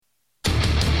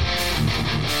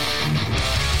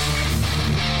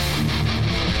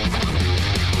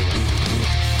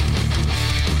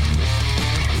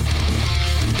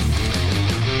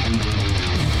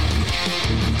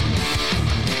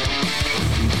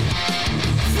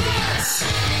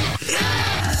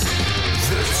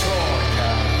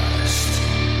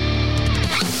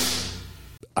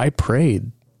I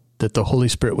prayed that the Holy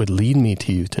Spirit would lead me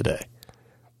to you today.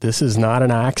 This is not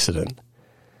an accident.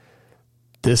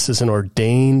 This is an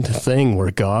ordained thing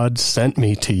where God sent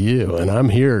me to you, and I'm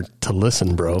here to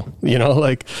listen, bro. You know,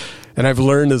 like, and I've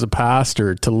learned as a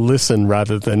pastor to listen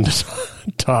rather than to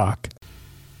talk.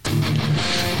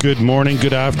 Good morning,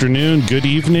 good afternoon, good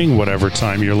evening, whatever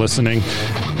time you're listening.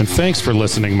 And thanks for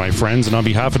listening, my friends. And on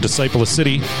behalf of Disciple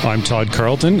City, I'm Todd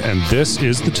Carlton, and this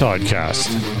is the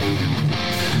Toddcast.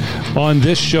 On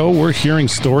this show, we're hearing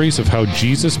stories of how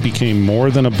Jesus became more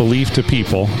than a belief to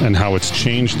people and how it's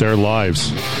changed their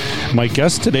lives. My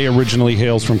guest today originally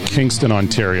hails from Kingston,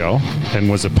 Ontario, and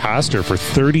was a pastor for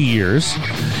 30 years.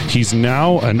 He's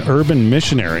now an urban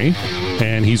missionary,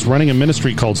 and he's running a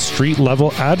ministry called Street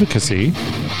Level Advocacy.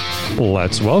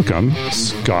 Let's welcome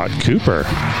Scott Couper.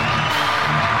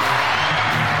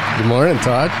 Good morning,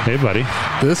 Todd. Hey, buddy.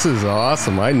 This is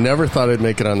awesome. I never thought I'd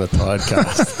make it on the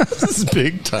Toddcast. This is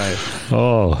big time.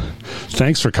 Oh,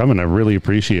 thanks for coming. I really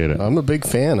appreciate it. I'm a big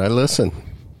fan. I listen.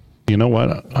 You know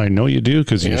what? I know you do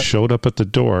because you showed up at the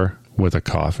door with a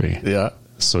coffee. Yeah.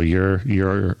 So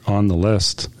you're on the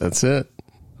list. That's it.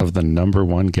 Of the number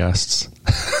one guests.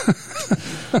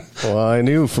 Well, I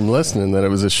knew from listening that it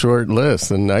was a short list,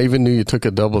 and I even knew you took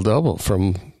a double-double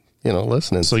from,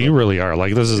 listening. So you really are.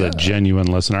 Like, this is a genuine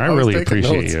listener. I really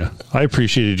appreciate you. I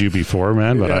appreciated you before,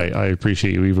 man, but I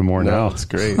appreciate you even more now. It's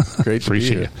great. Great to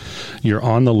appreciate be here. You're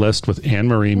on the list with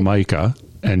Anne-Marie Micah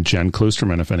and Jen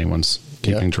Kloosterman, if anyone's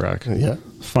keeping track. Yeah.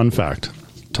 Fun fact.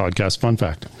 Toddcast fun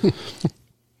fact.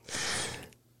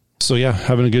 So,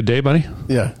 having a good day, buddy?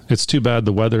 Yeah. It's too bad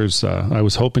the weather's... I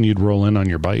was hoping you'd roll in on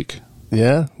your bike.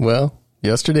 Yeah, well,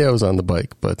 yesterday I was on the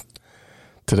bike, but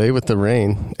today with the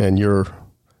rain and your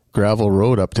gravel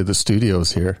road up to the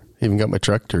studios here, even got my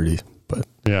truck dirty. But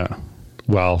yeah,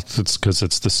 well, it's because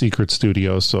it's the secret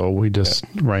studio, so we just,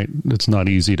 it's not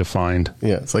easy to find.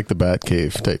 Yeah, it's like the Bat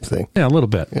Cave type thing. Yeah, a little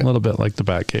bit like the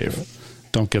Bat Cave.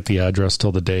 Don't get the address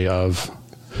till the day of,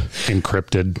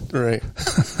 encrypted. Right.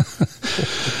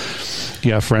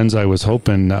 Yeah, friends, I was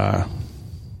hoping...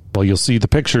 well, you'll see the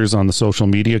pictures on the social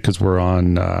media because we're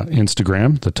on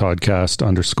Instagram, the Toddcast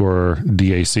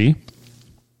 _DAC.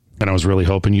 And I was really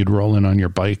hoping you'd roll in on your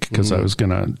bike because I was going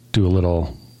to do a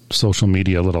little social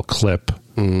media, a little clip,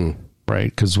 right?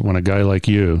 Because when a guy like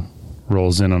you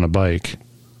rolls in on a bike,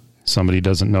 somebody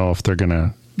doesn't know if they're going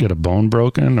to get a bone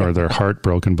broken or their heart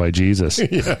broken by Jesus.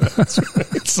 Yeah, that's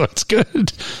right. So it's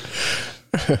good.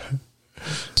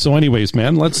 So anyways,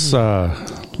 man, let's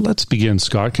begin.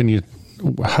 Scott,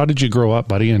 how did you grow up,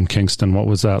 buddy, in Kingston? What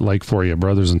was that like for you?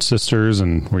 Brothers and sisters,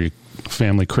 and were you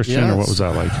family Christian, or what was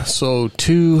that like? So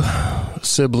 2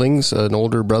 siblings, an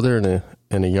older brother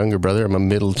and a younger brother. I'm a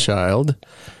middle child.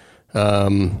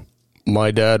 My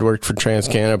dad worked for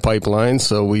TransCanada Pipeline,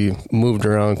 so we moved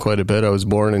around quite a bit. I was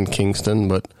born in Kingston,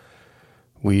 but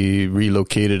we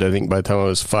relocated, I think, by the time I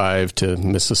was 5 to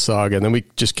Mississauga, and then we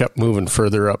just kept moving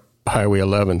further up Highway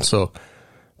 11. So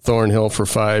Thornhill for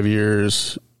 5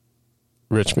 years,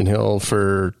 Richmond Hill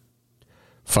for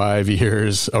 5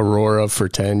 years, Aurora for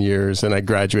 10 years, and I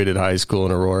graduated high school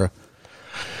in Aurora.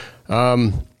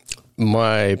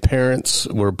 My parents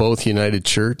were both United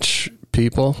Church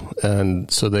people, and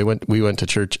so we went to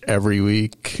church every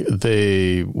week.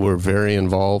 They were very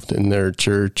involved in their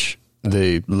church.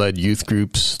 They led youth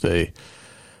groups. They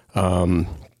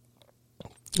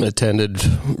attended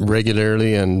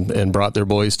regularly and brought their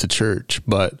boys to church,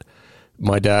 but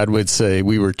my dad would say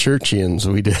we were churchians.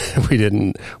 We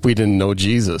didn't know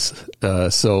Jesus.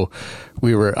 So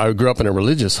I grew up in a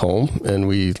religious home, and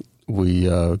we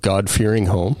God-fearing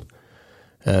home.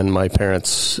 And my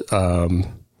parents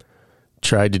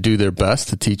tried to do their best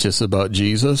to teach us about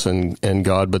Jesus and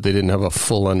God, but they didn't have a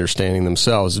full understanding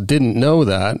themselves. Didn't know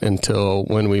that until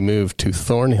when we moved to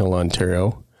Thornhill,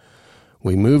 Ontario.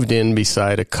 We moved in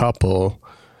beside a couple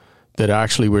that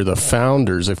actually were the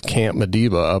founders of Camp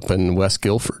Madiba up in West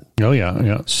Guildford. Oh,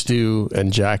 yeah. Stu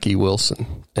and Jackie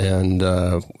Wilson. And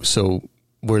so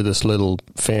we're this little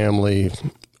family,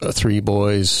 3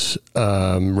 boys,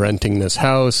 renting this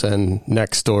house. And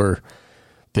next door,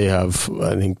 I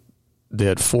think they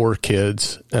had 4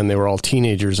 kids, and they were all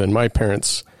teenagers. And my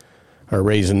parents are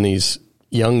raising these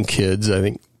young kids. I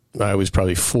think I was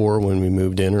probably 4 when we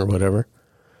moved in or whatever.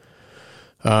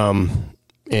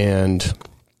 And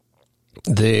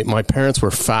my parents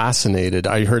were fascinated.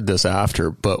 I heard this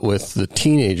after, but with the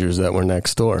teenagers that were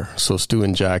next door. So Stu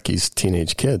and Jackie's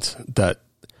teenage kids that,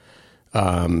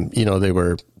 they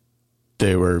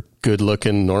were good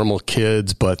looking, normal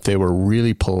kids, but they were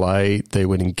really polite. They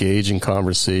would engage in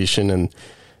conversation, and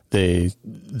they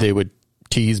would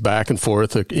tease back and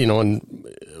forth,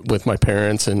 and with my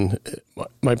parents, and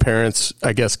my parents,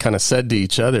 I guess, kind of said to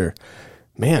each other,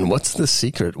 man, what's the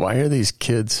secret? Why are these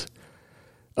kids,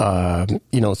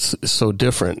 so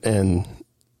different? And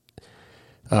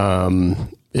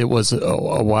it was a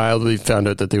while we found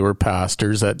out that they were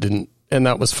pastors. And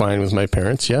that was fine with my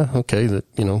parents. Yeah, okay, that,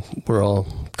 we're all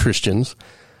Christians.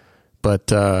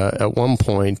 But at one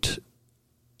point,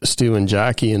 Stu and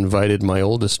Jackie invited my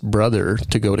oldest brother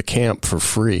to go to camp for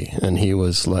free, and he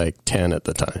was like 10 at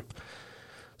the time.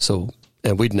 So,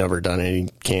 and we'd never done any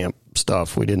camp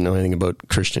stuff. We didn't know anything about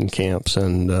Christian camps.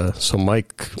 And so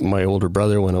Mike, my older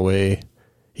brother, went away.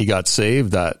 He got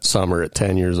saved that summer at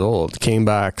 10 years old, came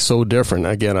back so different.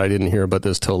 Again, I didn't hear about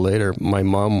this till later. My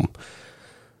mom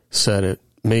said it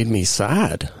made me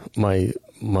sad.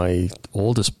 My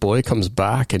oldest boy comes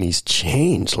back and he's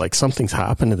changed, like something's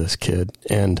happened to this kid.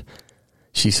 And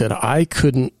she said, I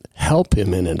couldn't help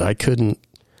him in it. I couldn't,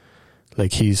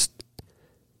 like, he's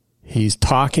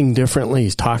talking differently.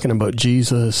 He's talking about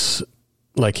Jesus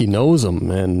like he knows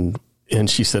him. And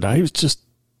she said, it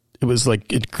was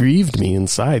like, it grieved me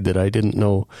inside that I didn't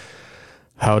know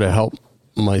how to help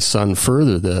my son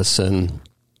further this. And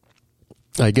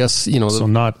I guess, so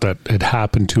not that it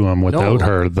happened to him without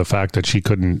her, the fact that she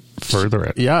couldn't further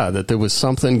it. Yeah, that there was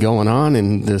something going on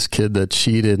in this kid that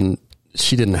she didn't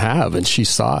have, and she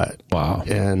saw it. Wow.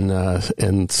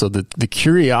 And so the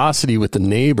curiosity with the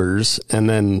neighbors, and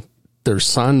then their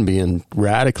son being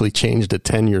radically changed at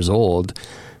 10 years old,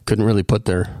 couldn't really put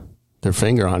their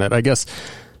finger on it. I guess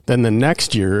then the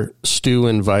next year, Stu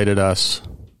invited us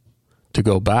to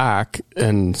go back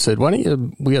and said, we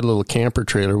had a little camper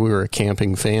trailer. We were a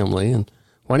camping family, and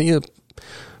why don't you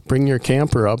bring your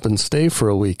camper up and stay for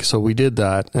a week? So we did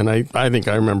that. And I think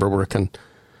I remember working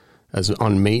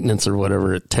on maintenance or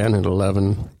whatever at 10 and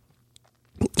 11.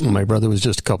 My brother was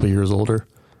just a couple of years older.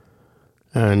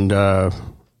 And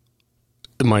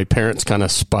my parents kind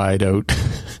of spied out.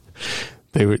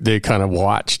 They kind of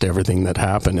watched everything that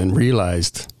happened and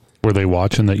realized. Were they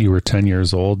watching that you were 10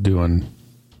 years old doing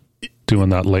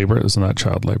that labor? Isn't that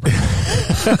child labor?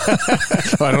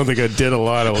 I don't think I did a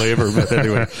lot of labor, but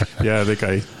anyway, yeah, I think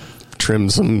I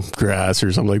trimmed some grass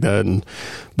or something like that.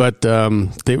 But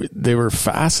they were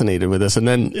fascinated with this. And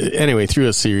then anyway, through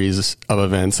a series of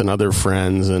events and other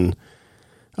friends, and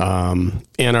I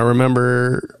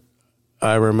remember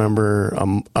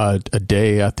a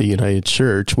day at the United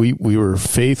Church, we were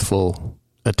faithful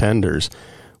attenders,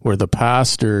 where the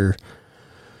pastor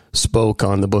spoke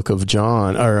on the book of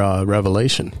John or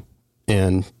Revelation,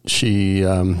 and she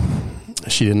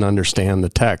didn't understand the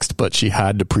text, but she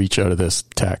had to preach out of this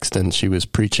text, and she was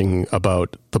preaching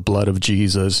about the blood of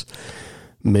Jesus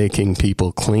making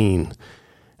people clean,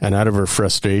 and out of her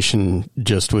frustration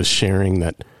just was sharing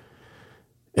that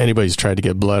anybody's tried to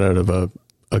get blood out of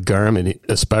a garment,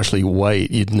 especially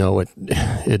white, you'd know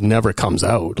it never comes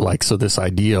out. Like, so this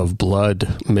idea of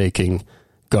blood making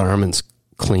garments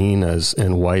clean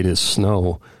and white as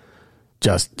snow,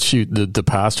 the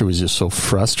pastor was just so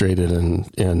frustrated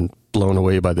and blown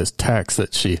away by this text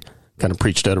that she kind of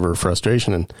preached out of her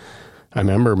frustration. And I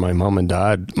remember my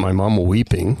mom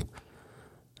weeping,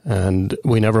 and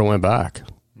we never went back.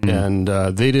 And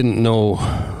they didn't know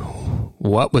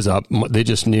what was up. They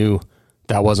just knew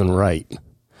that wasn't right.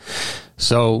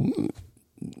 So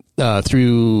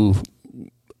through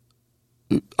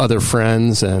other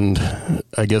friends and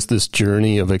I guess this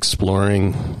journey of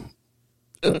exploring,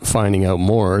 finding out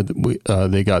more,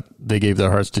 they gave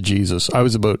their hearts to Jesus.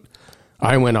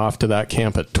 I went off to that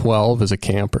camp at 12 as a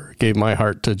camper, gave my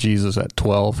heart to Jesus at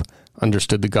 12,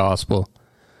 understood the gospel.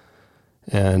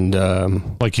 And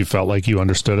like you felt like you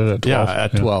understood it at 12? Yeah,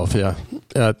 at 12, yeah.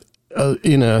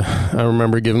 I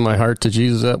remember giving my heart to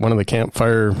Jesus at one of the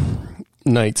campfire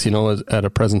nights, at a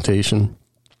presentation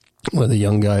where the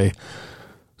young guy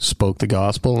spoke the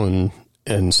gospel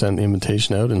and sent the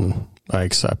invitation out, and I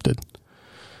accepted.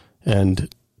 And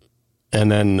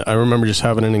then I remember just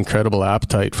having an incredible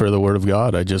appetite for the Word of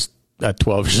God. I just, at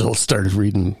 12 years old, started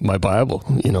reading my Bible,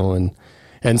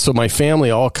 and so my family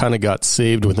all kind of got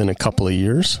saved within a couple of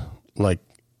years,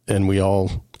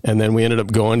 and then we ended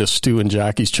up going to Stu and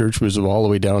Jackie's church, which was all the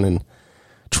way down in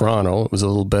Toronto. It was a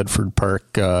little Bedford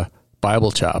Park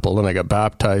Bible chapel, and I got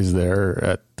baptized there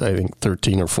at, I think,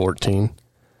 13 or 14.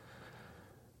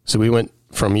 So we went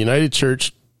from United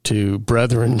Church to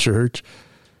Brethren Church,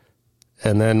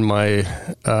 and then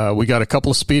we got a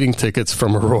couple of speeding tickets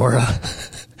from Aurora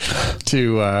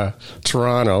to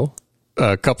Toronto.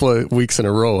 A couple of weeks in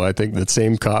a row, I think the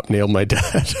same cop nailed my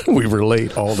dad. We were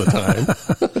late all the time.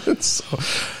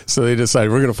 So they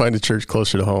decided we're going to find a church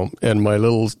closer to home. And my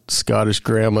little Scottish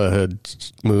grandma had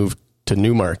moved to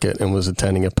Newmarket and was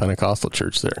attending a Pentecostal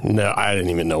church there. No, I didn't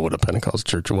even know what a Pentecostal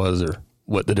church was or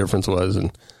what the difference was.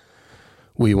 And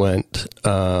we went,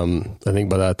 I think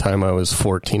by that time I was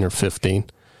 14 or 15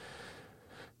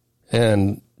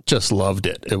 and just loved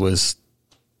it. It was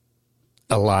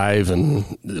alive,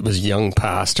 and it was young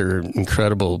pastor,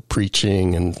 incredible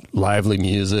preaching and lively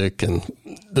music, and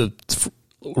the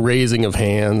raising of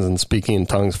hands and speaking in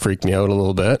tongues freaked me out a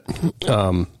little bit.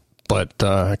 But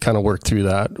I kind of worked through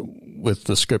that with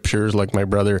the scriptures. Like my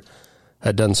brother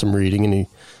had done some reading, and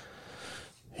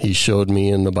he showed me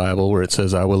in the Bible where it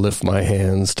says, I will lift my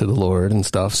hands to the Lord and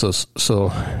stuff.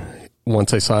 So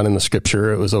once I saw it in the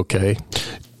scripture, it was okay.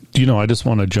 I just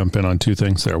want to jump in on two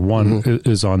things there. One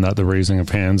is on that, the raising of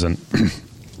hands, and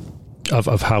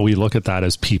of how we look at that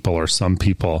as people, or some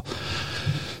people,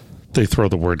 they throw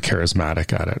the word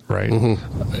charismatic at it, right?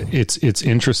 Mm-hmm. It's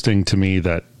interesting to me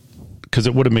that, because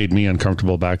it would have made me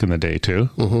uncomfortable back in the day too,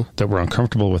 that we're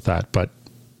uncomfortable with that.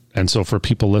 And so for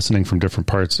people listening from different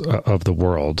parts of the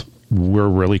world, we're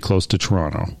really close to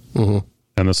Toronto,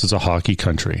 and this is a hockey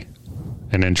country.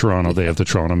 And in Toronto, they have the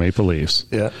Toronto Maple Leafs,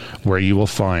 where you will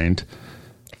find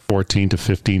 14 to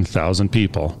 15,000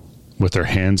 people with their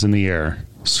hands in the air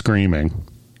screaming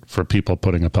for people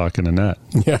putting a puck in a net.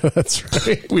 Yeah, that's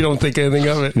right. We don't think anything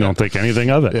of it. We don't think anything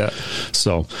of it. Yeah.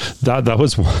 So that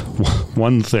was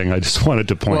one thing I just wanted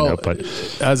to point out. But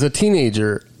as a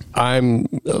teenager, I'm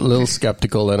a little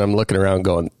skeptical, and I'm looking around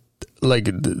going, like,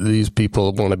 these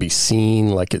people want to be seen.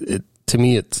 Like it to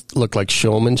me, it looked like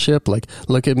showmanship. Like,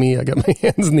 look at me, I got my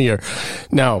hands in the air.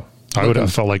 Now, I would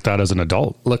have felt like that as an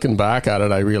adult. Looking back at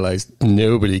it, I realized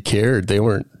nobody cared. They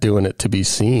weren't doing it to be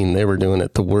seen. They were doing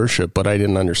it to worship, but I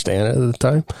didn't understand it at the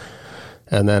time.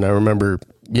 And then I remember,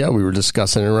 we were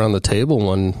discussing it around the table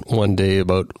one day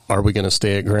about, are we going to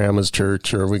stay at Grandma's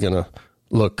church, or are we going to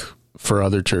look for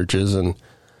other churches? And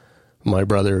my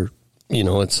brother,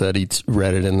 it said, he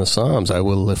read it in the Psalms, I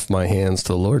will lift my hands to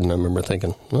the Lord. And I remember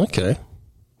thinking, okay,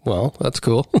 well, that's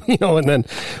cool. And then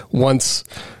once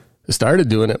I started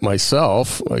doing it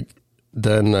myself,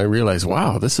 then I realized,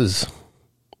 wow, this is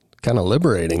kind of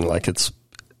liberating. Like,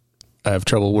 I have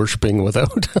trouble worshiping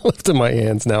without lifting my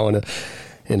hands now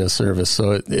in a service.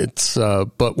 So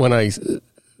but when I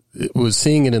was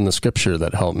seeing it in the scripture,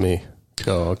 that helped me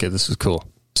go, okay, this is cool.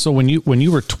 So when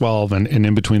you were 12 and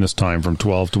in between this time from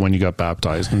 12 to when you got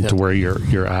baptized and to where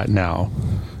you're at now,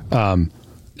 and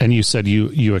you said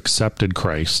you accepted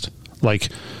Christ, like,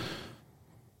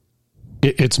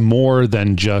 it's more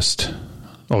than just,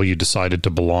 you decided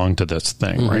to belong to this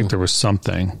thing, right? There was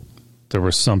something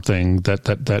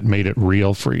that made it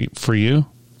real for you.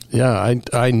 Yeah,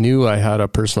 I knew I had a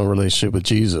personal relationship with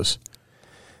Jesus,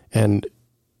 and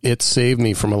it saved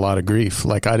me from a lot of grief.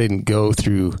 Like, I didn't go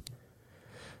through.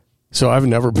 So I've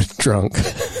never been drunk.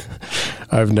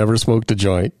 I've never smoked a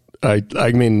joint.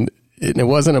 I mean, it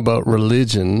wasn't about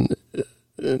religion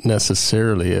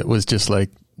necessarily. It was just like,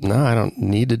 no, I don't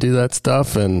need to do that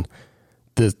stuff, and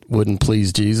this wouldn't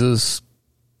please Jesus.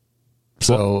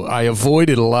 So I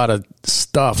avoided a lot of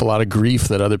stuff, a lot of grief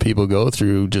that other people go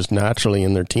through just naturally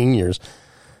in their teen years,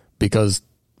 because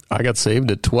I got saved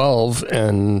at 12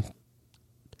 and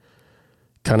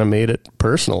kind of made it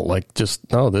personal. Like,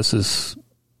 just, no, this is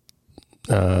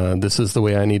the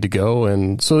way I need to go.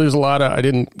 And so there's I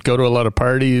didn't go to a lot of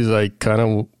parties. I kind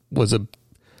of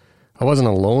I wasn't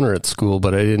a loner at school,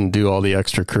 but I didn't do all the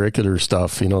extracurricular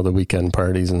stuff, the weekend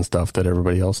parties and stuff that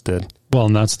everybody else did. Well,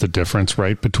 and that's the difference,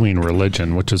 right, between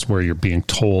religion, which is where you're being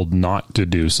told not to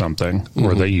do something,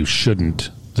 or that you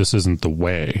shouldn't, this isn't the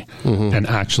way, and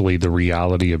actually the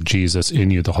reality of Jesus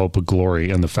in you, the hope of glory,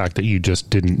 and the fact that you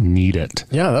just didn't need it.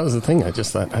 Yeah, that was the thing. I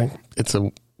just thought, it's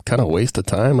a kind of waste of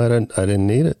time. I didn't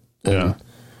need it. And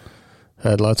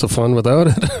had lots of fun without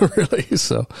it, really.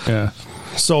 So yeah.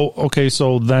 So okay.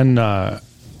 So then,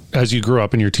 as you grew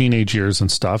up in your teenage years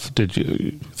and stuff,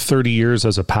 30 years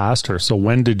as a pastor? So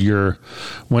when did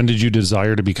you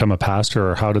desire to become a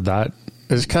pastor, or how did that?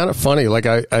 It's kind of funny. Like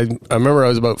I remember I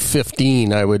was about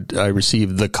 15. I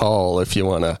received the call, if you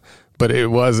want to, but it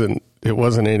wasn't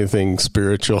anything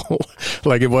spiritual.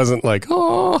 Like, it wasn't like,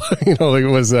 it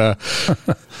was,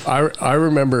 I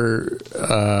remember,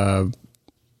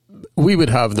 we would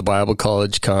have the Bible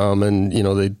college come, and,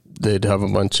 they'd have a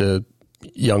bunch of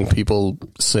young people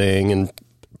sing and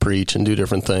preach and do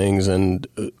different things. And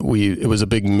it was a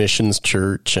big missions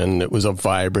church, and it was a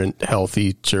vibrant,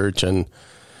 healthy church. And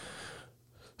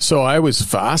so I was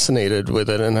fascinated with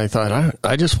it, and I thought,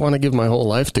 I just want to give my whole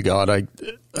life to God.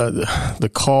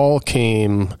 The call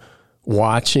came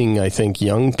watching, I think,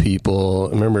 young people.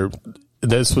 I remember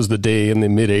this was the day in the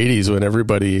mid-'80s when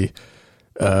everybody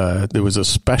there was a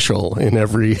special in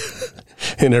every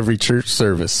church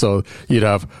service. So you'd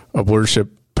have a worship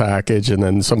package, and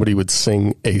then somebody would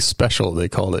sing a special, they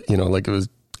called it, like it was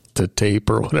to tape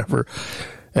or whatever.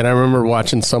 And I remember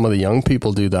watching some of the young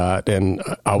people do that, and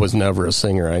I was never a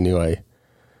singer. I knew I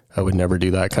would never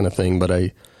do that kind of thing, but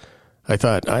I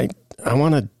thought, I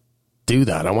want to do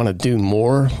that. I want to do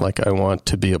more. Like, I want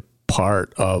to be a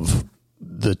part of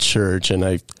the church.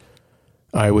 And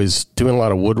I was doing a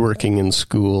lot of woodworking in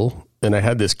school, and I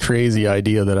had this crazy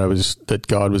idea that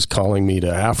God was calling me to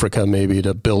Africa, maybe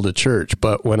to build a church.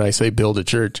 But when I say build a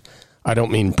church, I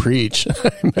don't mean preach.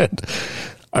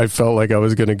 I felt like I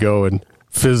was going to go and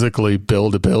physically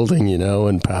build a building,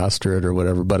 and pastor it or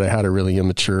whatever. But I had a really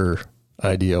immature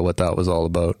idea what that was all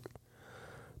about.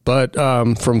 But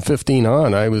from 15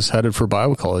 on, I was headed for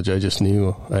Bible college. I just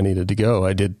knew I needed to go.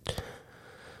 I did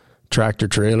tractor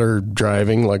trailer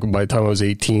driving. Like, by the time I was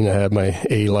 18, I had my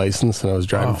A license, and I was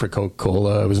driving for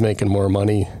Coca-Cola. I was making more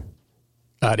money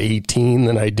at 18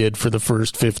 than I did for the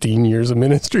first 15 years of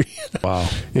ministry. Wow.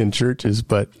 In churches.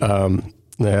 But I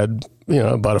had,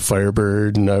 I bought a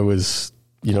Firebird, and I was,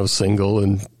 single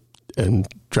and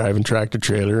driving tractor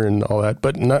trailer and all that.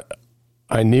 But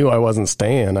I knew I wasn't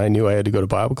staying. I knew I had to go to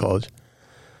Bible college.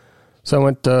 So I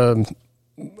went,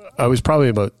 I was probably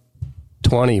about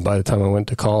 20 by the time I went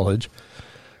to college.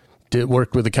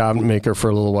 Worked with a cabinet maker for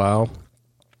a little while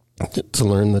to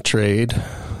learn the trade.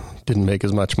 Didn't make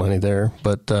as much money there,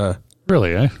 but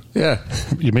really, eh? Yeah,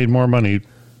 you made more money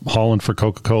hauling for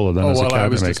Coca-Cola than as a cabinet maker. I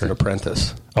was just an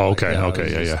apprentice. Oh,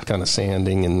 okay, yeah. Kind of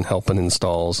sanding and helping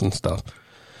installs and stuff.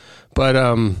 But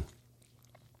I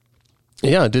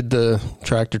did the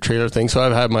tractor trailer thing. So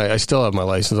I still have my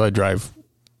license. I drive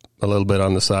a little bit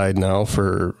on the side now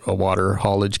for a water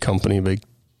haulage company, big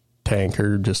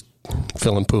tanker, just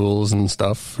filling pools and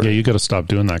stuff. Yeah, you got to stop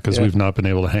doing that, because we've not been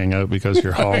able to hang out because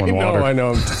you're hauling water. I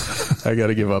know. I got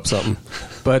to give up something.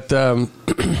 But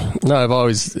no, I've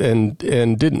always and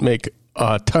didn't make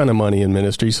a ton of money in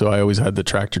ministry, so I always had the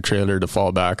tractor trailer to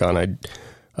fall back on.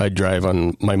 I'd drive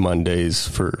on my Mondays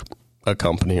for a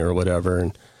company or whatever,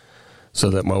 and so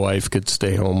that my wife could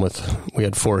stay home we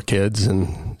had 4 kids,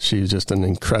 and she was just an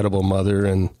incredible mother.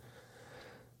 And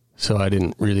so I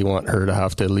didn't really want her to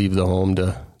have to leave the home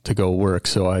to go work.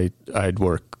 So I'd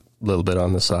work a little bit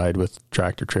on the side with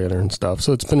tractor trailer and stuff.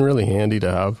 So it's been really handy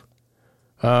to have.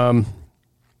 I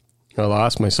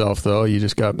lost myself though. You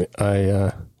just got me.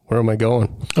 Where am I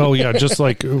going? Oh yeah. Just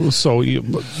like, so I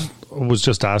was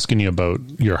just asking you about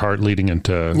your heart leading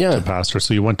into to pastor.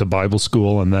 So you went to Bible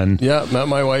school, and then met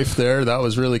my wife there. That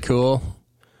was really cool.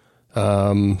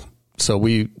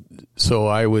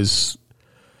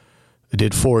 I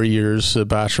did 4 years, a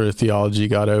Bachelor of Theology,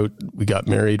 got out, we got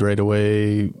married right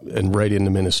away, and right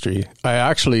into ministry. I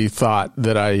actually thought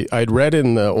that I'd read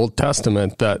in the Old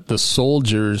Testament that the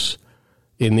soldiers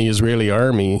in the Israeli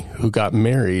army who got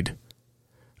married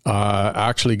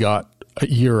actually got a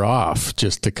year off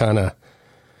just to kind of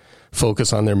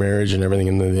focus on their marriage and everything.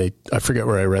 And I forget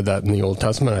where I read that in the Old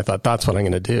Testament. I thought, that's what I'm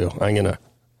going to do. I'm going to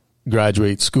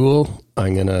graduate school.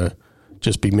 I'm going to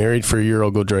just be married for a year. I'll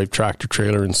go drive tractor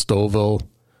trailer in Stouffville.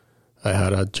 I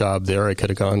had a job there I could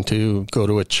have gone to, go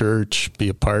to a church, be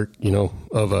a part,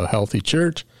 of a healthy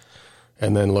church,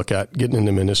 and then look at getting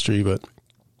into ministry. But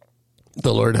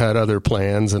the Lord had other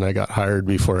plans, and I got hired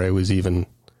before I was even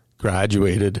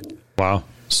graduated. Wow.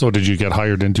 So did you get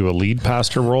hired into a lead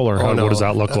pastor role, or what does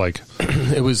that look like?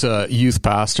 It was a youth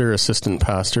pastor, assistant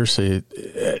pastor.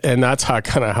 And that's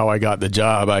how I got the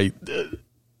job.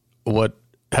 What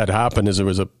had happened is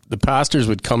the pastors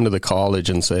would come to the college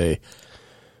and say,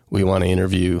 we want to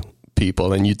interview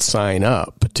people, and you'd sign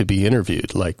up to be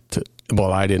interviewed.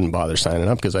 I didn't bother signing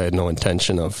up because I had no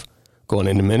intention of going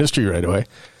into ministry right away.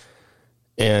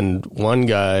 And one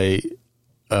guy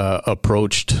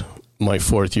approached my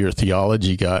 4th year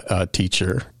theology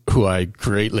teacher, who I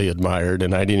greatly admired,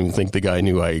 and I didn't even think the guy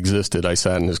knew I existed. I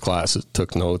sat in his classes,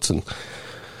 took notes, and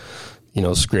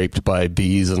scraped by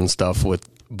B's and stuff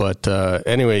But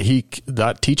anyway,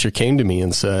 that teacher came to me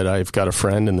and said, I've got a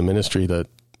friend in the ministry that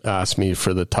asked me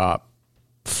for the top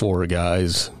 4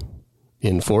 guys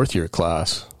in 4th year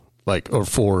class, or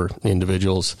 4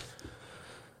 individuals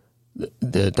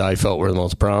that I felt were the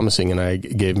most promising, and I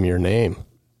gave him your name.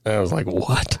 And I was like,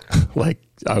 what?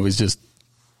 I was just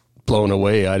blown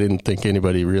away. I didn't think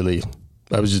anybody really,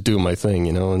 I was just doing my thing,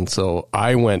 and so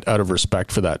I went out of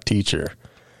respect for that teacher,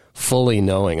 fully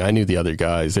knowing I knew the other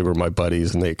guys. They were my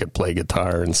buddies, and they could play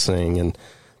guitar and sing, and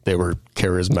they were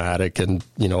charismatic and,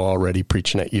 already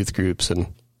preaching at youth groups.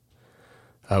 And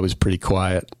I was pretty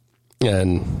quiet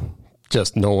and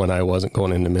just knowing I wasn't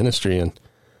going into ministry. And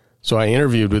So I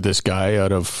interviewed with this guy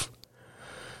out of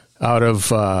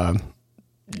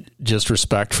just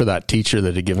respect for that teacher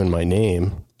that had given my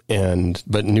name,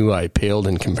 but knew I paled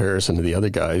in comparison to the other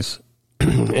guys.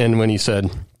 And when he said,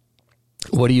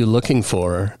 "What are you looking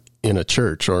for in a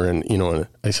church or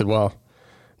I said, "Well,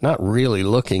 not really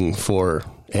looking for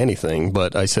anything,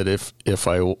 but I said if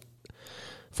I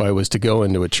was to go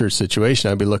into a church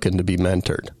situation, I'd be looking to be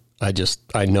mentored.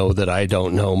 I know that I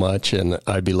don't know much, and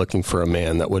I'd be looking for a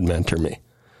man that would mentor me."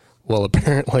 Well,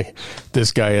 apparently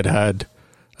this guy had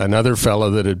another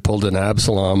fellow that had pulled an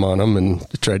Absalom on him and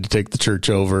tried to take the church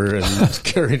over and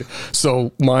carried.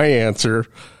 So my answer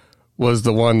was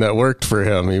the one that worked for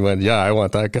him. He went, "Yeah, I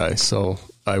want that guy." So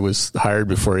I was hired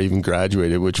before I even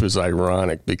graduated, which was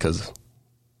ironic because,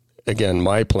 again,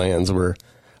 my plans were.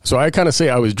 So I kind of say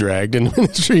I was dragged in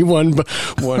ministry one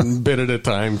bit at a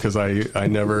time because I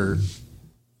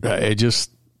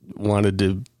just wanted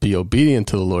to be obedient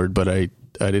to the Lord, but I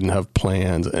didn't have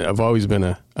plans. I've always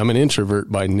been I'm an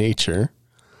introvert by nature.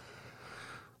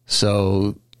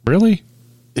 So really?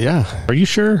 Yeah. Are you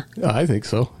sure? I think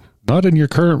so. Not in your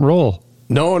current role.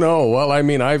 No. Well, I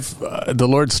mean, the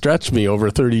Lord stretched me over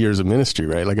 30 years of ministry,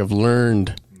 right? Like I've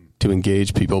learned to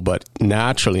engage people, but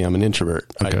naturally I'm an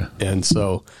introvert. Okay.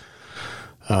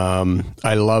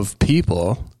 I love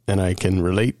people and I can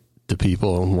relate to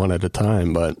people one at a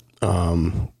time, but,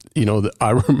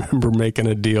 I remember making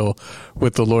a deal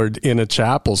with the Lord in a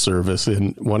chapel service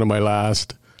in one of my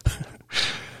last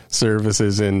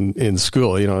services in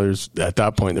school. At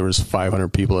that point there was 500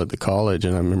 people at the college,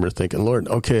 and I remember thinking, "Lord,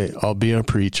 okay, I'll be a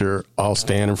preacher. I'll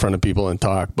stand in front of people and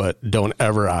talk, but don't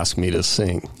ever ask me to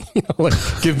sing.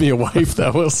 Give me a wife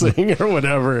that will sing or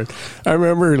whatever." And I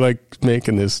remember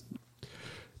making this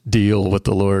deal with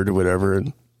the Lord or whatever,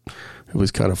 and it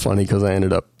was kind of funny because I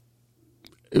ended up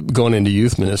going into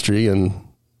youth ministry and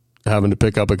having to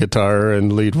pick up a guitar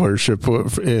and lead worship.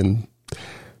 And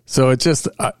so it's just,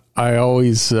 I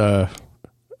always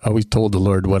told the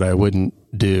Lord what I wouldn't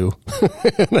do.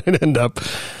 And I'd end up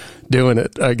doing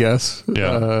it, I guess.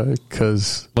 Yeah.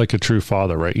 Cause like a true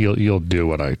father, right? You'll do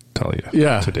what I tell you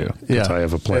to do. Yeah. I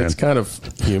have a plan. It's kind of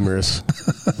humorous,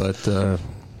 but,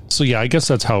 so yeah, I guess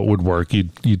that's how it would work.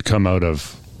 You'd come out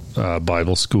of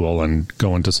Bible school and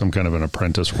go into some kind of an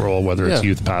apprentice role, whether it's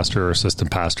youth pastor or assistant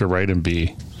pastor, right?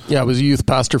 I was a youth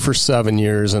pastor for 7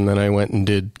 years, and then I went and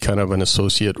did kind of an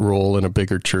associate role in a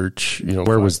bigger church.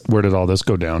 Where did all this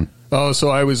go down? Oh, so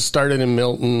I was started in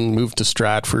Milton, moved to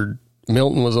Stratford.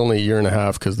 Milton was only a year and a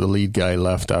half because the lead guy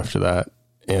left after that,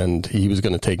 and he was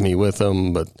going to take me with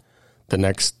him, but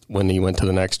when he went to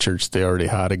the next church, they already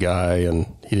had a guy,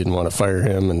 and he didn't want to fire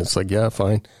him, and it's like, yeah,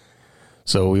 fine.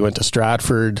 So we went to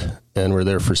Stratford, and we're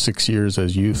there for 6 years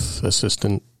as youth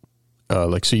assistant.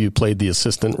 So you played the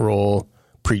assistant role,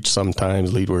 preach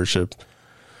sometimes, lead worship,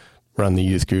 run the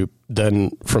youth group.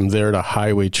 Then from there to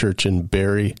Highway Church in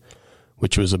Barrie,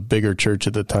 which was a bigger church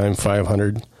at the time,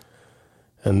 500.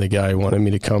 And the guy wanted me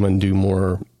to come and do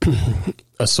more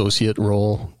associate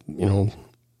role.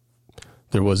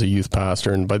 There was a youth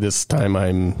pastor, and by this time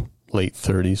I'm late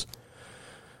 30s.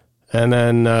 And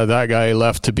then that guy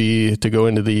left to go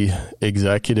into the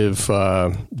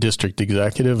district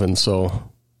executive, and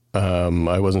so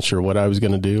I wasn't sure what I was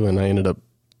going to do, and I ended up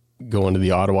going to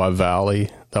the Ottawa Valley.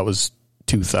 That was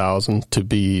 2000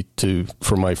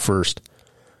 for my first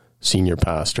senior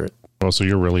pastorate. Well, so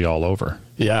you're really all over.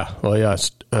 Yeah. Well, yeah.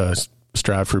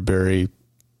 Stratford, Barrie,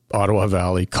 Ottawa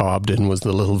Valley, Cobden was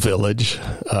the little village,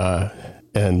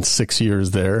 and 6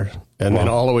 years there. And then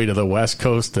all the way to the west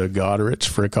coast to Goderich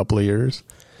for a couple of years.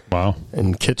 Wow.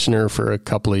 And Kitchener for a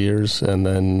couple of years, and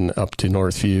then up to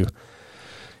Northview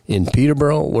in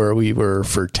Peterborough, where we were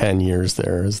for 10 years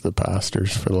there as the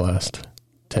pastors for the last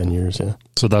 10 years, yeah.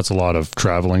 So that's a lot of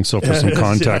traveling. So for some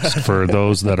context, for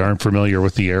those that aren't familiar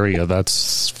with the area,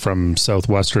 that's from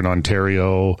southwestern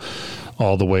Ontario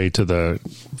all the way to the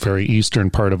very eastern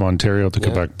part of Ontario, the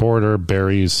Quebec border.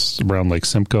 Barrie's around Lake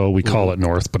Simcoe. We call it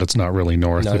north, but it's not really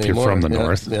north if you're from the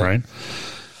north, right?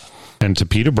 And to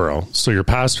Peterborough. So you're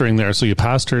pastoring there. So you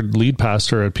lead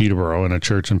pastor at Peterborough in a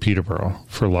church in Peterborough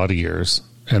for a lot of years.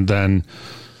 And then,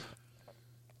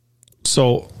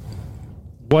 so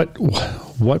what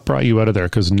brought you out of there?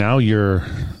 Because now you're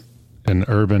an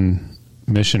urban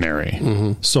missionary.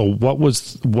 Mm-hmm. So what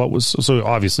was so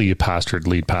obviously you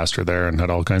lead pastor there and had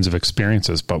all kinds of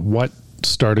experiences, but what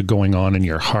started going on in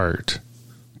your heart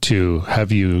to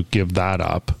have you give that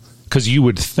up? Because you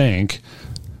would think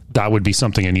that would be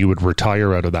something and you would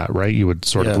retire out of that, right? You would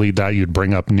sort of lead that, you'd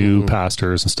bring up new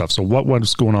pastors and stuff. So what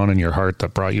was going on in your heart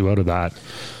that brought you out of that?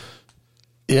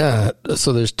 Yeah,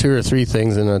 so there's 2 or 3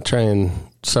 things, and I'll try and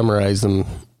summarize them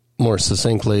more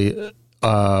succinctly.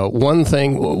 One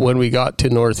thing, when we got to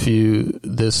Northview,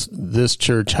 this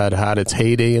church had its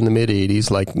heyday in the mid-'80s,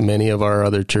 like many of our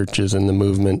other churches in the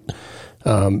movement.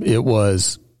 It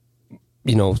was,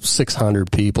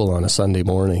 600 people on a Sunday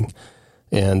morning,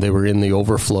 and they were in the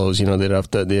overflows. They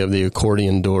have the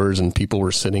accordion doors, and people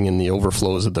were sitting in the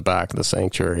overflows at the back of the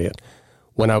sanctuary. And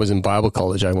when I was in Bible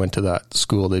college, I went to that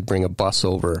school. They'd bring a bus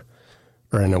over,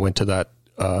 and I went to that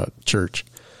church,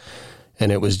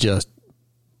 and it was just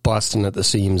busting at the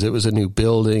seams. It was a new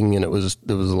building, and there was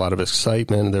a lot of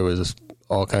excitement. There was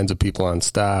all kinds of people on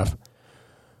staff.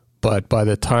 But by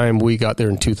the time we got there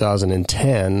in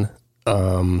 2010,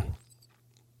 the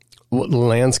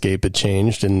landscape had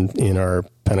changed in our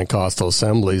Pentecostal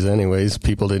assemblies anyways.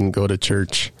 People didn't go to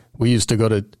church. We used to go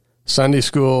to Sunday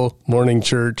school, morning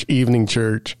church, evening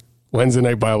church, Wednesday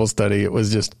night Bible study. It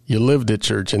was just, you lived at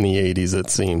church in the 80s, it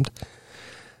seemed.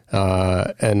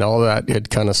 And all that had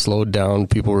kind of slowed down.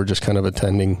 People were just kind of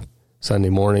attending Sunday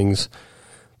mornings.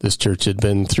 This church had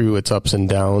been through its ups and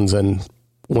downs, and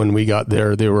when we got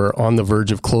there, they were on the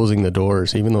verge of closing the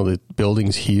doors, even though the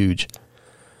building's huge.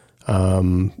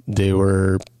 They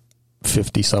were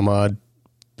 50 some odd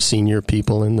senior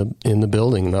people in the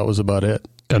building. That was about it.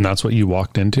 And that's what you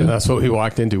walked into? That's what we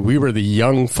walked into. We were the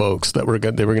young folks that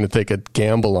they were going to take a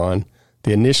gamble on.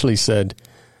 They initially said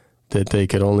that they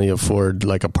could only afford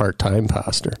like a part-time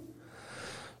pastor.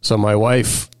 So my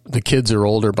wife, the kids are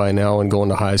older by now and going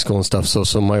to high school and stuff.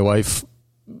 So my wife,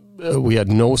 we had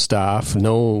no staff,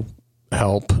 no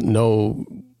help,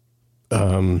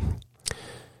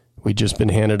 we'd just been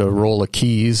handed a roll of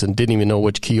keys and didn't even know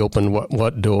which key opened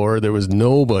what door. There was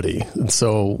nobody. And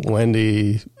so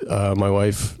Wendy, my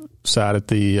wife, sat at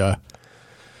the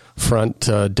front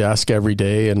desk every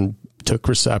day and took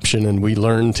reception, and we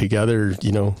learned together,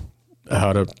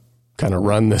 how to kind of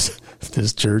run this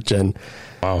church. And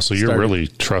wow, so you're really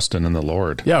trusting in the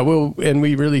Lord. Yeah, well, and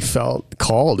we really felt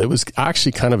called. It was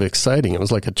actually kind of exciting. It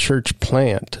was like a church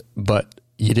plant, but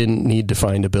you didn't need to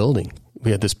find a building. We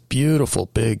had this beautiful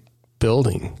big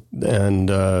building and,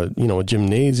 a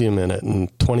gymnasium in it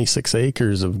and 26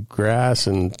 acres of grass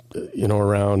and,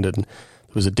 around. And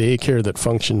there was a daycare that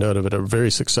functioned out of it, a very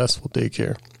successful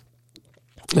daycare.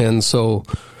 And so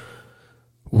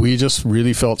we just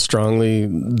really felt strongly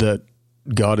that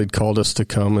God had called us to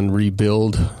come and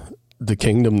rebuild the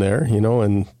kingdom there,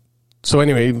 and so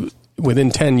anyway, within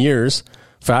 10 years,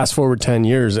 fast forward 10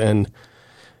 years, and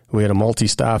we had a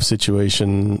multi-staff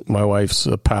situation. My wife's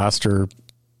a pastor,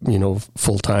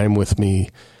 full-time with me.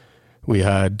 We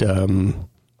had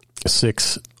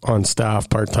 6 on staff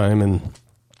part-time, and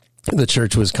the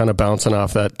church was kind of bouncing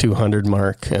off that 200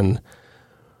 mark. And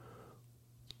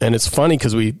it's funny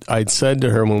because I'd said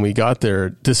to her when we got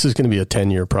there, this is going to be a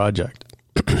 10-year project.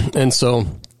 And so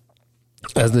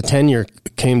as the 10-year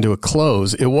came to a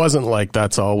close, it wasn't like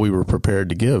that's all we were prepared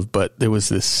to give, but there was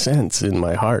this sense in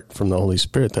my heart from the Holy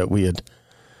Spirit that we had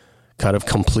kind of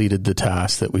completed the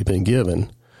task that we've been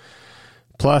given.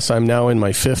 Plus, I'm now in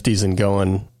my 50s and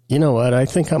going, you know what? I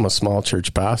think I'm a small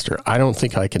church pastor. I don't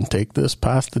think I can take this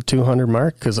past the 200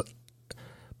 mark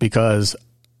because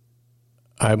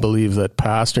I believe that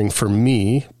pastoring, for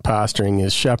me, pastoring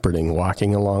is shepherding,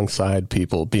 walking alongside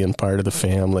people, being part of the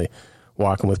family,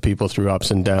 walking with people through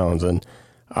ups and downs. And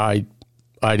I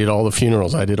did all the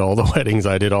funerals. I did all the weddings.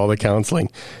 I did all the counseling.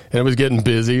 And it was getting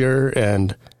busier,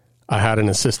 and I had an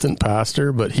assistant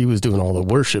pastor, but he was doing all the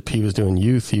worship. He was doing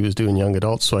youth. He was doing young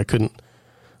adults. So I couldn't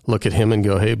look at him and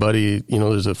go, hey, buddy,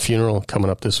 there's a funeral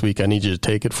coming up this week. I need you to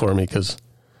take it for me because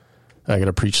I got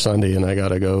to preach Sunday and I got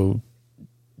to go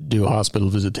do hospital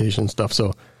visitation stuff.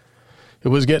 So it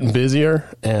was getting busier,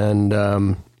 and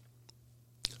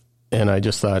I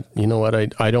just thought, you know what,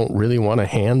 I don't really want to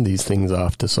hand these things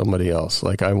off to somebody else.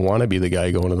 Like, I want to be the guy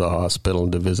going to the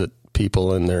hospital to visit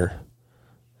people in their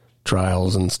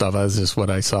trials and stuff. That's just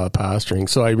what I saw pastoring.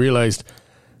 So I realized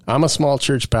I'm a small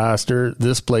church pastor.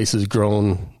 This place has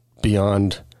grown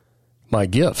beyond my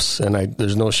gifts, and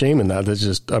there's no shame in that. It's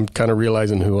just, I'm kind of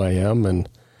realizing who I am, and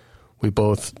we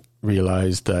both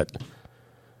realized that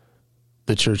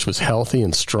the church was healthy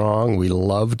and strong. We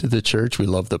loved the church. We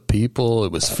loved the people.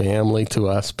 It was family to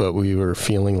us, but we were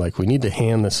feeling like we need to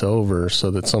hand this over so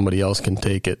that somebody else can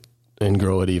take it and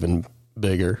grow it even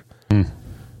bigger.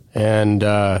 And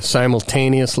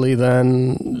simultaneously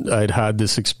then, I'd had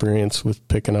this experience with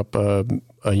picking up a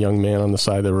young man on the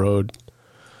side of the road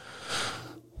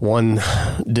one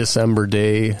December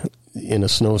day in a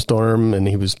snowstorm, and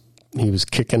he was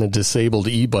kicking a disabled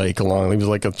e-bike along. He was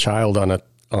like a child on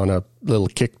a little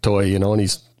kick toy, and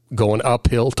he's going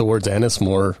uphill towards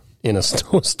Ennismore in a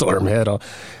snowstorm head on.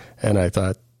 And I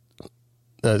thought,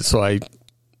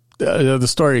 The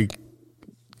story,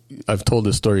 I've told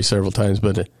this story several times,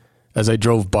 but as I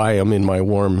drove by him in my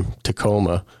warm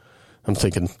Tacoma, I'm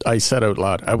thinking, I said out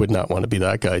loud, I would not want to be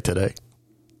that guy today.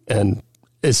 And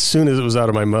as soon as it was out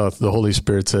of my mouth, the Holy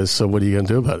Spirit says, so what are you going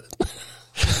to do about it?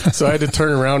 So I had to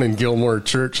turn around in Gilmore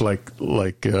Church,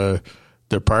 like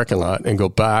their parking lot, and go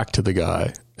back to the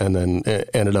guy, and then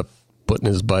ended up putting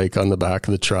his bike on the back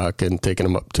of the truck and taking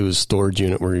him up to his storage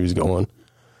unit where he was going.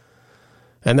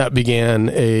 And that began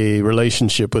a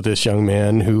relationship with this young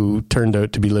man who turned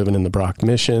out to be living in the Brock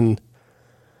Mission,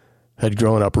 had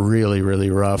grown up really, really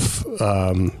rough,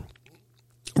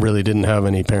 really didn't have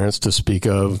any parents to speak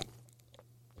of,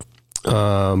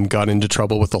 got into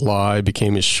trouble with the law,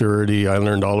 became his surety. I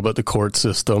learned all about the court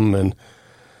system and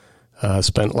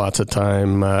spent lots of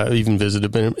time, even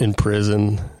visited him in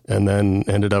prison, and then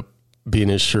ended up being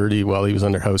his surety while he was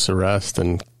under house arrest,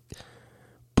 and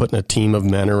putting a team of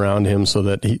men around him so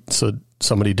that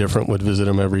somebody different would visit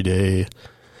him every day,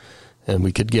 and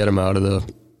we could get him out of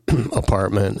the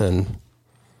apartment. And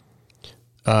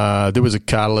there was a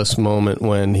catalyst moment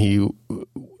when he,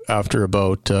 after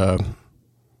about a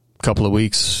couple of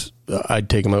weeks, I'd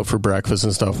take him out for breakfast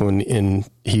and stuff, and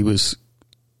he was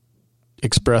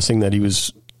expressing that he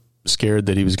was scared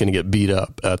that he was going to get beat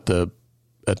up at the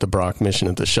Brock Mission,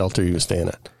 at the shelter he was staying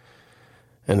at,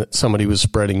 and that somebody was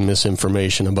spreading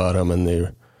misinformation about him, and they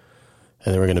were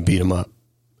going to beat him up.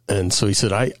 And so he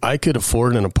said, I could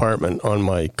afford an apartment on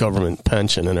my government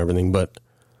pension and everything, but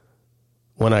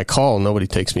when I call, nobody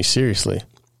takes me seriously.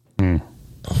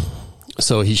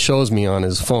 So he shows me on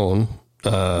his phone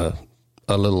a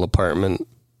little apartment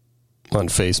on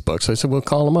Facebook. So I said, well,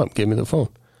 call him up, give me the phone.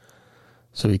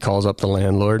 So he calls up the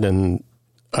landlord, and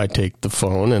I take the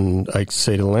phone and I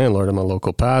say to the landlord, I'm a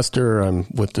local pastor, I'm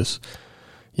with this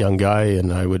young guy,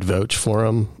 and I would vouch for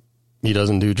him. He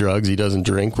doesn't do drugs, he doesn't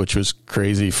drink, which was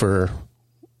crazy for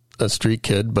a street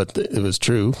kid, but it was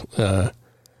true.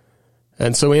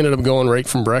 And so we ended up going right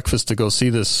from breakfast to go see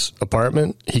this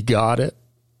apartment. He got it,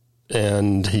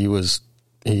 and he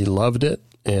loved it,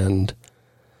 and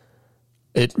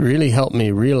it really helped me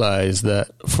realize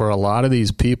that for a lot of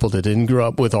these people that didn't grow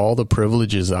up with all the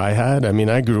privileges I had, I mean,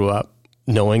 I grew up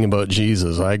knowing about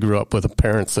Jesus. I grew up with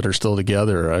parents that are still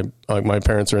together. My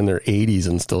parents are in their 80s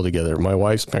and still together. My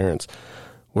wife's parents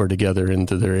were together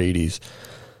into their 80s.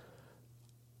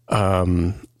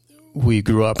 We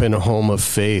grew up in a home of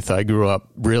faith. I grew up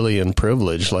really in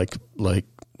privilege, like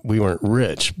we weren't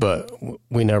rich, but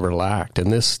we never lacked.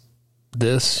 And this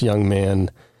young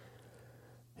man,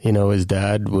 you know, his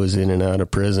dad was in and out of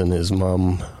prison. His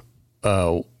mom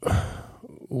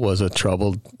was a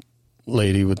troubled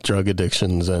lady with drug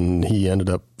addictions, and he ended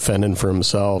up fending for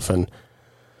himself. And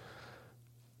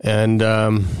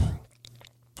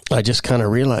I just kind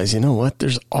of realized, you know what?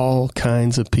 There's all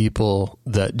kinds of people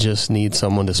that just need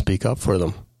someone to speak up for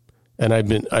them. And I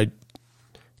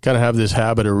kind of have this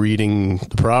habit of reading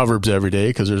the Proverbs every day,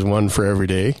 because there's one for every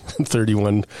day,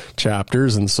 31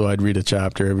 chapters. And so I'd read a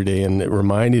chapter every day, and it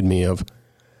reminded me of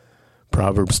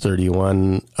Proverbs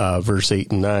 31, verse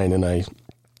 8 and 9. And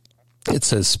it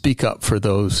says, speak up for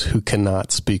those who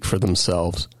cannot speak for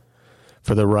themselves,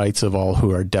 for the rights of all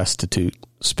who are destitute.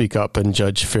 Speak up and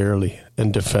judge fairly,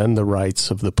 and defend the rights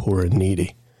of the poor and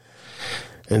needy.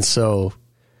 And so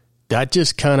that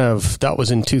just that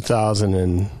was in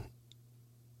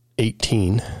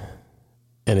 2018,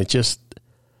 and it just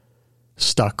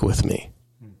stuck with me.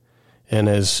 And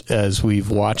as we've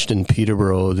watched in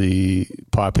Peterborough, the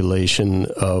population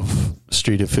of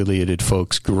street affiliated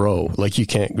folks grow. Like you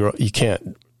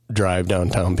can't drive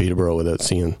downtown Peterborough without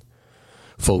seeing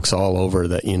folks all over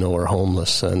that, you know, are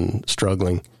homeless and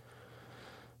struggling.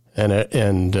 And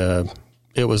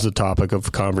it was the topic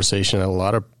of conversation at a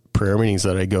lot of prayer meetings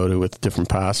that I go to with different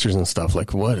pastors and stuff,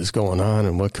 like, what is going on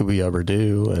and what could we ever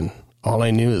do? And all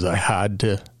I knew is I had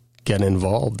to get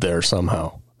involved there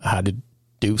somehow. I had to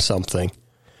do something,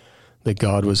 that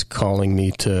God was calling me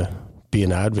to be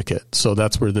an advocate. So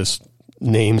that's where this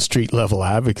name, street level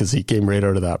advocacy, came right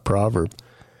out of that proverb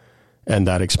and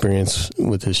that experience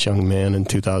with this young man in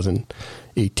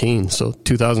 2018. So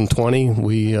 2020,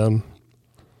 we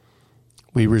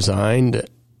resigned,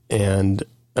 and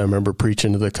I remember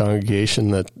preaching to the congregation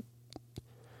that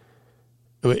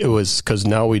it was because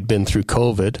now we'd been through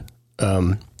COVID.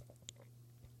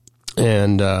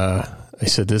 And I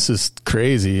said, this is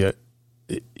crazy.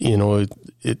 You know,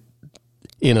 it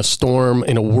in a storm,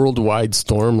 in a worldwide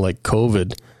storm like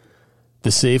COVID,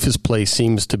 the safest place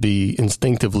seems to be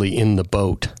instinctively in the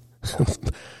boat.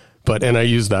 And I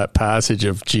use that passage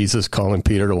of Jesus calling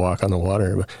Peter to walk on the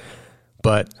water.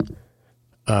 But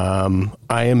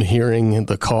I am hearing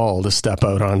the call to step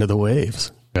out onto the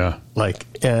waves. Yeah.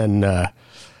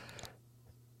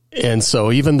 And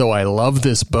so even though I love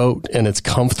this boat and it's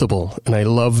comfortable and I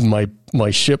love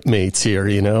my shipmates here,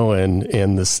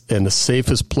 and the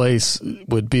safest place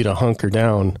would be to hunker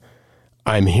down,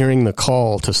 I'm hearing the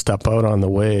call to step out on the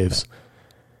waves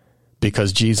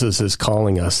because Jesus is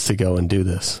calling us to go and do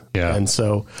this. Yeah. And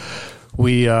so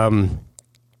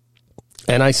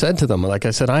and I said to them, like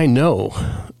I said, I know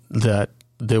that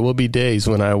there will be days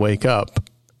when I wake up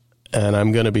and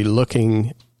I'm going to be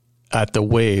looking at the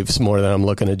waves more than I'm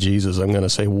looking at Jesus. I'm going to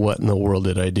say, what in the world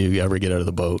did I do? Ever get out of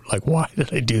the boat? Like, why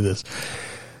did I do this?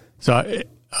 So,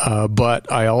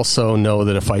 but I also know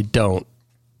that if I don't,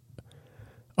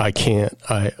 I can't,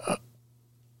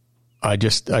 I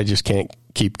just can't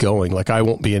keep going. Like, I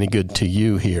won't be any good to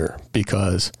you here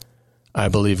because I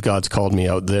believe God's called me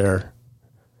out there,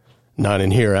 not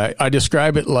in here. I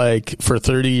describe it like for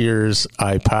 30 years,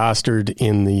 I pastored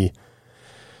in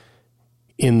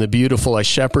the beautiful, I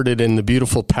shepherded in the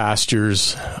beautiful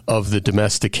pastures of the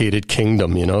domesticated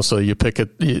kingdom, so you pick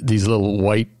these little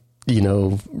white,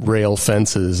 rail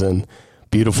fences and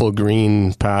beautiful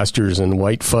green pastures and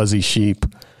white fuzzy sheep.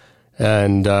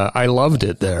 And I loved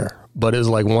it there. But it was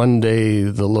like one day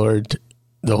the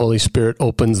Holy Spirit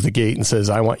opens the gate and says,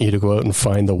 I want you to go out and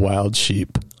find the wild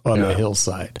sheep on the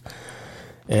hillside.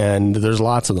 And there's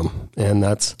lots of them. And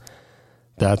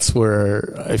that's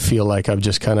where I feel like I've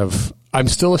just I'm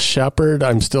still a shepherd.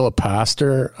 I'm still a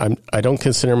pastor. I don't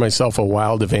consider myself a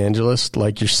wild evangelist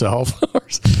like yourself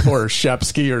or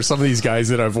Shepsky or some of these guys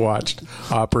that I've watched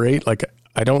operate. Like,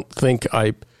 I don't think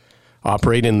I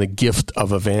operate in the gift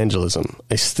of evangelism.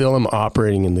 I still am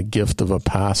operating in the gift of a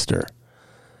pastor.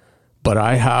 But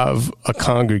I have a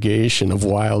congregation of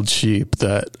wild sheep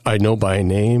that I know by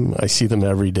name. I see them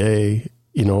every day.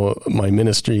 My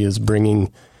ministry is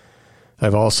bringing...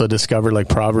 I've also discovered, like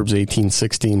Proverbs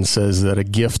 18:16 says, that a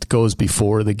gift goes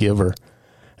before the giver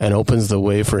and opens the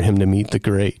way for him to meet the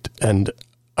great. And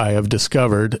I have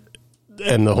discovered,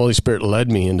 and the Holy Spirit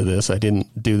led me into this, I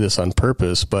didn't do this on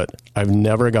purpose, but I've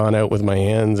never gone out with my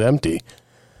hands empty.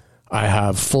 I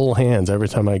have full hands every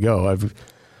time I go.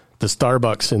 The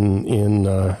Starbucks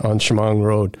on Chemung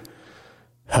Road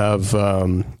have...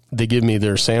 they give me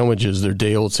their sandwiches, their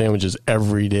day-old sandwiches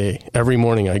every day. Every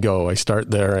morning I go, I start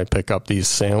there, I pick up these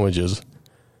sandwiches,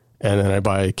 and then I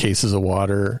buy cases of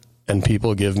water, and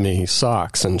people give me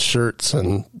socks and shirts,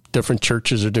 and different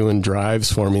churches are doing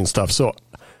drives for me and stuff. So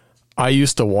I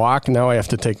used to walk, now I have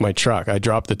to take my truck. I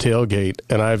drop the tailgate,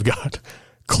 and I've got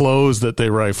clothes that they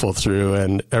rifle through,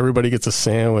 and everybody gets a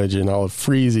sandwich, and all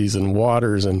freezies and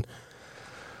waters, and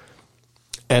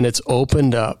it's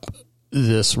opened up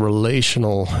this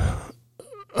relational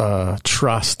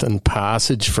trust and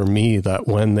passage for me that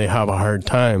when they have a hard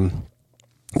time,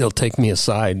 they'll take me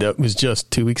aside. That was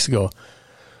just 2 weeks ago.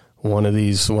 One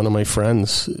of my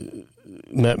friends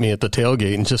met me at the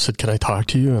tailgate and just said, "Can I talk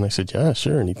to you?" And I said, "Yeah,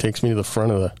 sure." And he takes me to the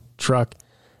front of the truck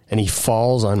and he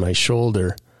falls on my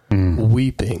shoulder,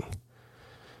 weeping,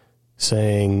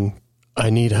 saying, "I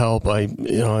need help.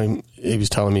 He was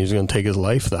telling me he was going to take his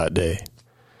life that day."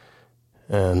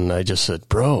 And I just said,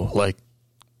 "Bro, like,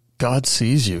 God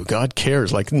sees you. God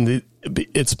cares." Like,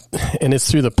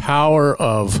 it's through the power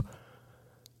of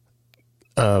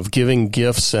giving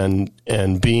gifts and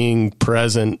being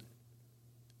present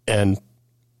and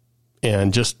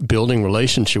just building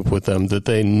relationship with them that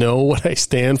they know what I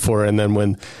stand for. And then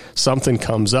when something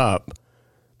comes up,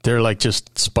 they're like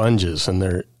just sponges.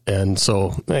 And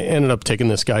so I ended up taking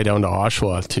this guy down to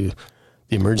Oshawa to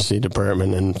the emergency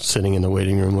department and sitting in the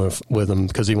waiting room with him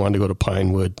because he wanted to go to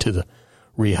Pinewood to the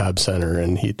rehab center.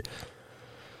 And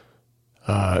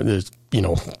there's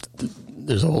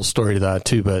a whole story to that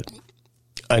too, but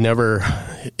I never,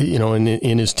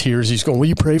 in his tears, he's going, "Will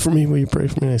you pray for me? Will you pray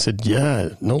for me?" And I said, "Yeah,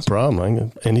 no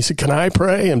problem." And he said, "Can I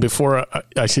pray?" And before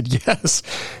I said, "Yes."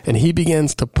 And he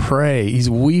begins to pray. He's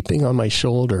weeping on my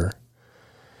shoulder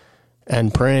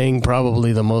and praying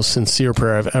probably the most sincere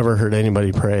prayer I've ever heard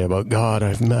anybody pray about. "God,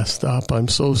 I've messed up. I'm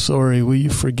so sorry. Will you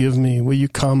forgive me? Will you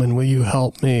come and will you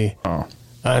help me?" Oh.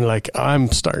 And I'm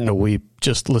starting to weep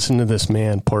just listening to this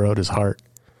man pour out his heart.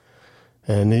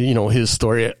 And, his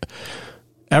story.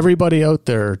 Everybody out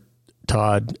there,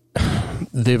 Todd,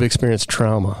 they've experienced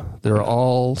trauma. They're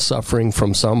all suffering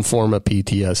from some form of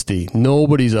PTSD.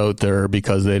 Nobody's out there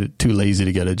because they're too lazy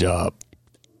to get a job.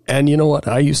 And you know what?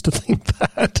 I used to think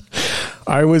that.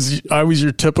 I was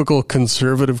your typical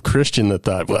conservative Christian that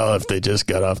thought, well, if they just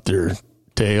got off their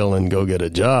tail and go get a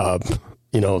job,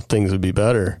 things would be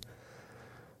better.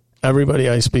 Everybody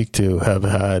I speak to have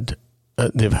had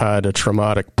they've had a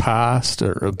traumatic past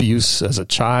or abuse as a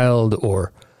child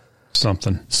or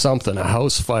something, a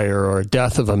house fire or a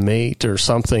death of a mate or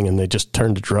something, and they just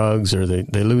turn to drugs or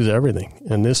they lose everything.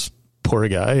 And this poor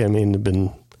guy, I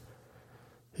mean,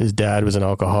 his dad was an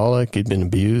alcoholic. He'd been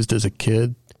abused as a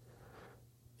kid,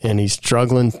 and he's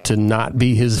struggling to not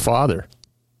be his father.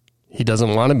 He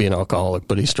doesn't want to be an alcoholic,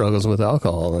 but he struggles with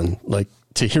alcohol. And like,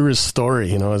 to hear his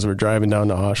story, as we're driving down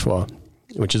to Oshawa,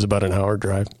 which is about an hour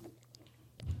drive,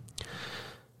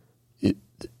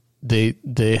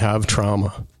 they have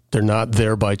trauma. They're not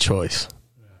there by choice.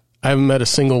 I haven't met a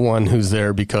single one who's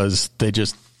there because they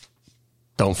just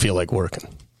don't feel like working.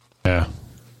 Yeah.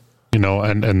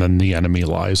 And then the enemy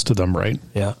lies to them, right?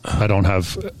 Yeah. I don't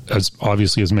have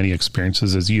as many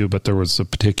experiences as you, but there was a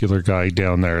particular guy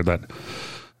down there that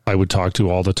I would talk to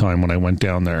all the time when I went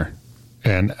down there.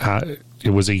 And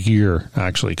it was a year,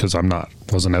 actually, because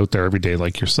wasn't out there every day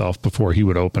like yourself before he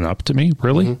would open up to me,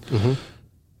 really. Mm-hmm, mm-hmm.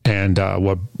 And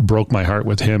what broke my heart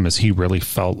with him is he really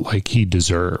felt like he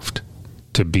deserved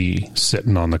to be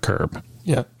sitting on the curb.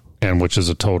 Yeah. And which is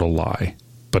a total lie.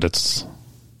 But it's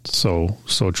so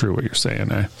true what you're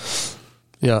saying, eh?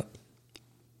 Yeah.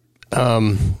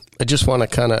 I just want to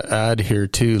kind of add here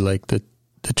too, like the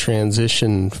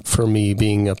transition for me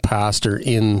being a pastor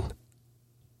in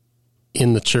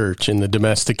the church, in the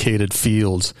domesticated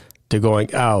fields, to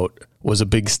going out was a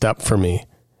big step for me.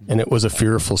 And it was a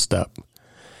fearful step.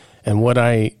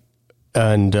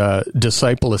 And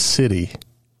Disciple a City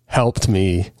helped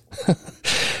me.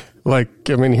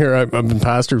 Here I've been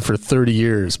pastored for 30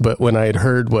 years, but when I had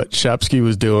heard what Shepsky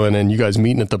was doing and you guys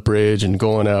meeting at the bridge and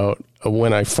going out,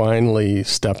 when I finally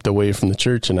stepped away from the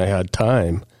church and I had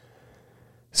time,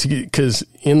 because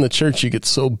in the church you get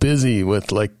so busy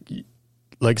with like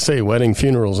say wedding,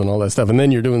 funerals and all that stuff. And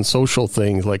then you're doing social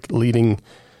things like leading,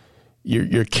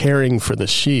 you're caring for the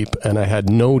sheep, and I had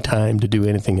no time to do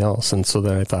anything else. And so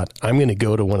then I thought, I'm going to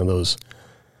go to one of those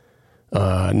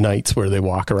nights where they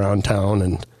walk around town.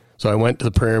 And so I went to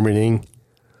the prayer meeting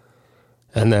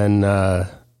and then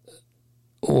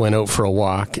went out for a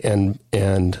walk and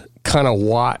kind of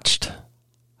watched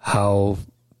how,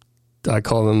 I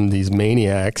call them these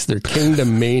maniacs. They're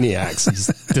kingdom maniacs, these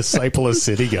Disciple a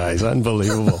City guys.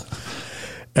 Unbelievable.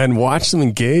 And watch them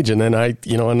engage. And then I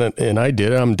did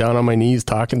it. I'm down on my knees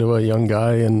talking to a young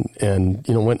guy and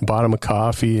went and bought him a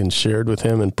coffee and shared with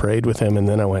him and prayed with him. And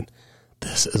then I went,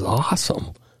 this is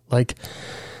awesome.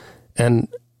 And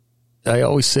I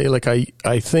always say,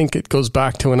 I think it goes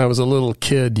back to when I was a little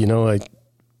kid, I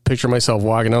picture myself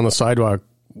walking down the sidewalk,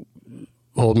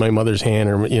 holding my mother's hand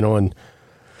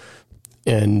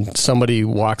and somebody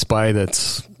walks by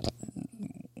that's,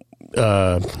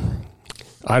 I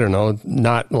don't know,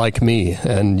 not like me,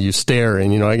 and you stare,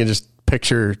 and, I can just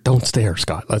picture, don't stare,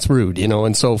 Scott, that's rude,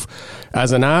 and so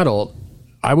as an adult,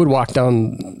 I would walk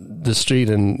down the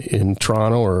street in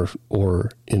Toronto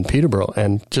or in Peterborough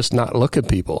and just not look at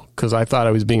people because I thought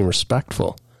I was being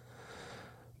respectful.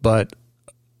 But,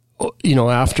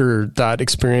 after that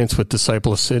experience with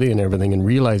Disciple City and everything and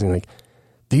realizing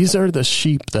these are the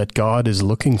sheep that God is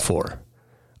looking for,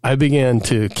 I began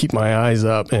to keep my eyes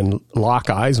up and lock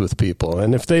eyes with people.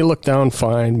 And if they look down,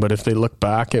 fine. But if they look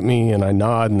back at me and I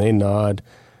nod and they nod,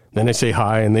 then I say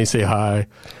hi and they say hi.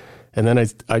 And then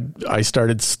I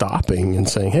started stopping and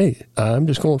saying, hey, I'm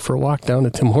just going for a walk down to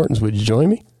Tim Hortons. Would you join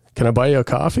me? Can I buy you a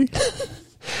coffee?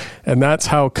 And that's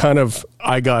how kind of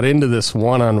I got into this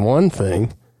one-on-one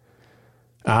thing,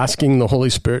 asking the Holy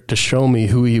Spirit to show me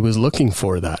who he was looking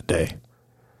for that day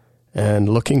and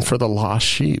looking for the lost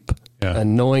sheep. Yeah.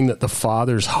 And knowing that the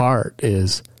Father's heart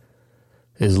is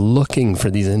looking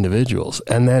for these individuals.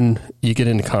 And then you get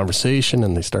into conversation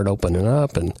and they start opening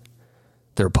up and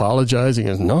they're apologizing.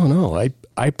 And no,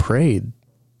 I prayed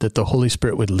that the Holy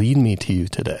Spirit would lead me to you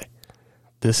today.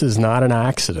 This is not an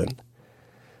accident.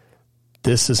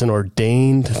 This is an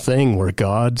ordained thing where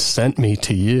God sent me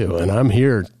to you, and I'm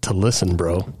here to listen,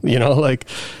 bro.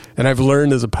 And I've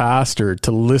learned as a pastor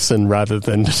to listen rather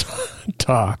than to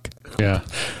talk. Yeah.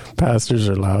 Pastors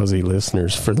are lousy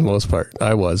listeners for the most part.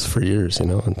 I was for years,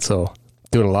 and so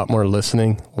doing a lot more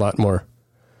listening, a lot more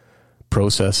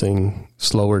processing,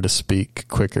 slower to speak,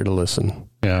 quicker to listen.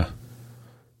 Yeah.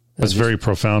 That's very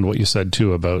profound what you said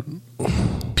too about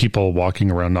people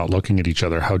walking around not looking at each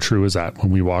other. How true is that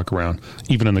when we walk around,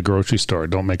 even in the grocery store,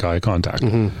 don't make eye contact.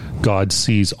 Mm-hmm. God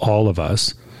sees all of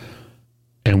us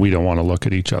and we don't want to look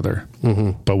at each other.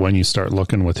 Mm-hmm. But when you start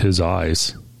looking with his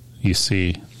eyes, you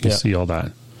see all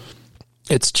that.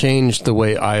 It's changed the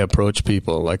way I approach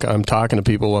people. I'm talking to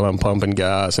people while I'm pumping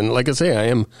gas. And like I say, I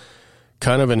am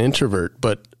kind of an introvert,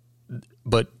 but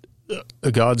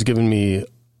God's given me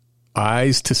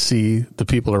eyes to see the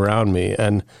people around me.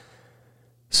 And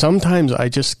sometimes I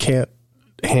just can't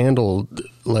handle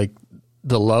like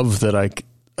the love that I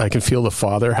can feel the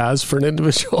Father has for an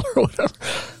individual or whatever.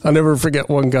 I'll never forget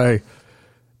one guy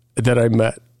that I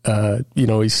met.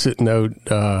 He's sitting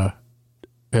out,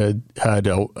 had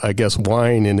I guess,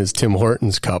 wine in his Tim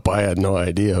Hortons cup. I had no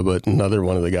idea, but another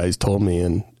one of the guys told me,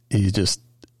 and he's just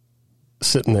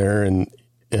sitting there, and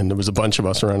there was a bunch of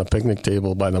us around a picnic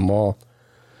table by the mall,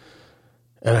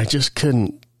 and I just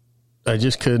couldn't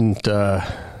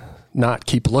not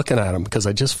keep looking at him, because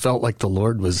I just felt like the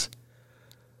Lord was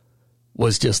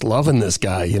just loving this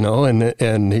guy,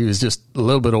 and he was just a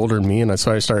little bit older than me. And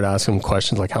so I started asking him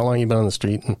questions like, how long have you been on the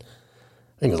street? And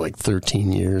I think it was like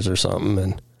 13 years or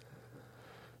something.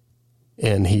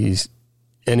 And he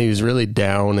was really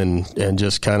down and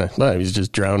just kind of, he was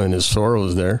just drowning his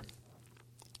sorrows there.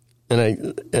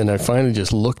 And I finally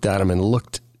just looked at him and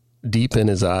looked deep in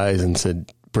his eyes and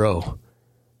said, bro,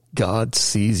 God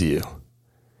sees you.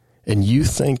 And you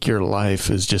think your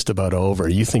life is just about over.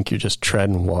 You think you're just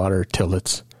treading water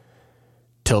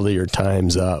till your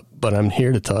time's up. But I'm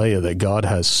here to tell you that God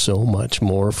has so much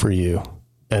more for you,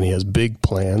 and he has big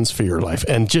plans for your life.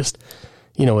 And just,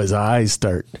 his eyes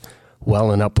start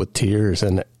welling up with tears,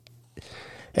 and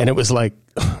it was like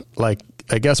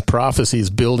I guess prophecy is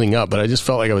building up, but I just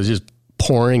felt like I was just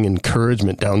pouring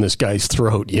encouragement down this guy's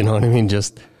throat. You know what I mean?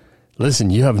 Just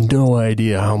listen, you have no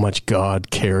idea how much God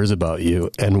cares about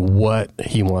you and what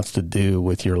he wants to do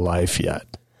with your life yet.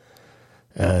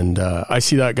 And I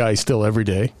see that guy still every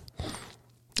day,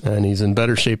 and he's in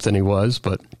better shape than he was.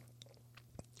 But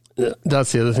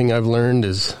that's the other thing I've learned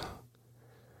is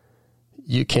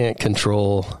you can't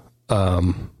control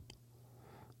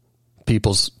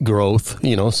people's growth.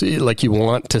 Like you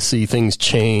want to see things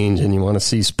change, and you want to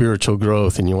see spiritual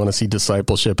growth, and you want to see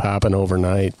discipleship happen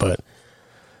overnight. But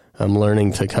I'm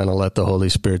learning to kind of let the Holy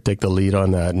Spirit take the lead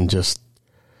on that, and just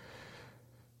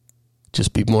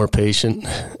be more patient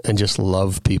and just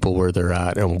love people where they're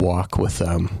at and walk with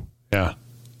them. Yeah.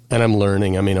 And I'm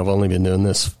learning. I mean, I've only been doing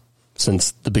this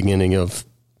since the beginning of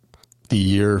the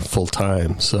year full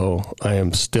time, so I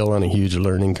am still on a huge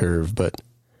learning curve, but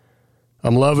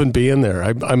I'm loving being there.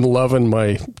 I'm loving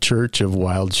my church of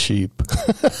wild sheep,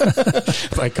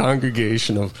 my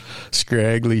congregation of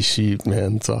scraggly sheep,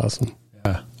 man. It's awesome.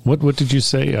 Yeah. What did you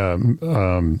say?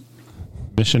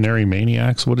 Missionary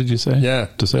maniacs? What did you say? Yeah.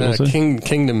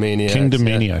 Kingdom maniacs. Kingdom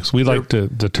maniacs. We like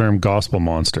the term gospel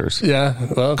monsters. Yeah.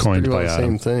 Well, it's coined pretty by well the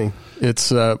Adam. same thing. It's,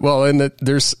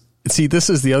 this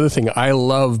is the other thing. I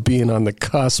love being on the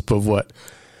cusp of what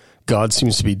God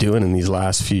seems to be doing in these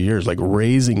last few years, like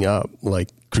raising up like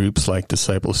groups like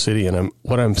Disciple City. And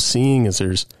what I'm seeing is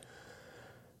there's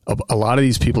a lot of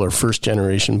these people are first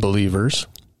generation believers,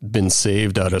 been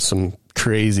saved out of some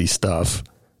crazy stuff.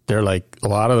 They're like, a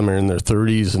lot of them are in their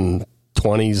 30s and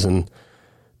 20s, and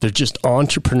they're just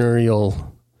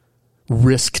entrepreneurial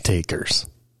risk takers,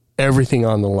 everything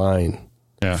on the line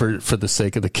for the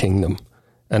sake of the kingdom.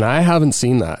 And I haven't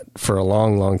seen that for a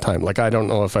long, long time. Like, I don't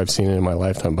know if I've seen it in my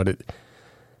lifetime, but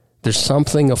there's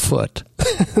something afoot.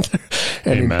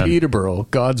 And Amen. In Peterborough,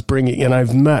 God's bringing, and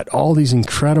I've met all these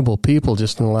incredible people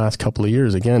just in the last couple of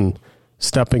years, again,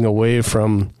 stepping away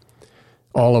from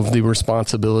all of the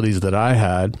responsibilities that I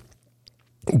had,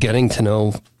 getting to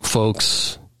know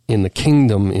folks in the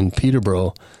kingdom in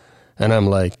Peterborough. And I'm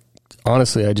like,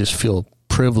 honestly, I just feel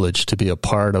privileged to be a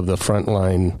part of the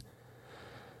frontline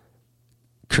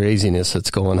craziness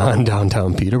that's going on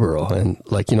downtown Peterborough, and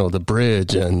like, the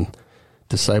bridge and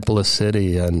Disciple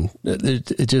City, and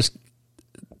it just,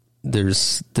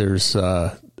 there's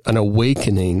an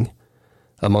awakening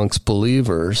amongst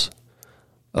believers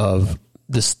of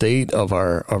the state of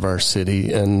our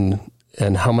city, and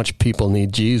how much people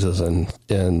need Jesus,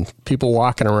 and people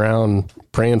walking around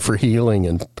praying for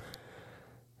healing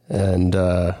and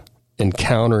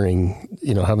encountering,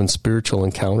 having spiritual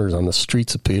encounters on the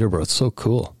streets of Peterborough. It's so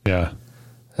cool. Yeah.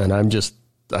 And I just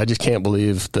can't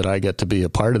believe that I get to be a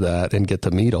part of that and get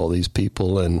to meet all these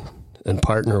people and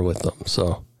partner with them.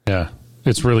 So yeah,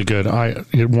 it's really good.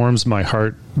 It warms my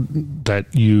heart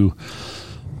that you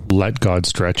let God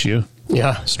stretch you.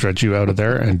 Yeah. Stretch you out of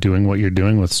there and doing what you're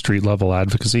doing with street level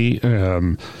advocacy.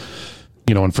 And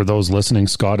for those listening,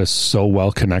 Scott is so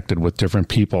well connected with different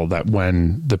people that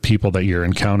when the people that you're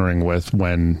encountering with,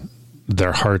 when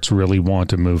their hearts really want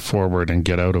to move forward and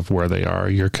get out of where they are,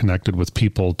 you're connected with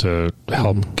people to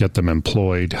help get them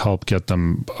employed, help get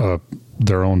them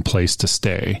their own place to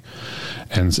stay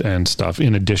and stuff,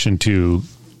 in addition to,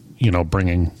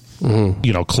 bringing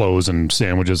clothes and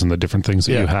sandwiches and the different things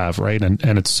that you have, right?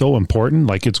 And it's so important.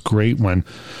 Like, it's great when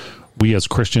we as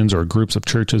Christians or groups of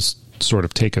churches sort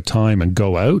of take a time and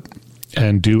go out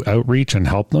and do outreach and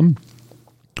help them,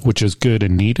 which is good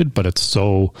and needed, but it's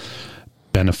so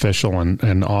beneficial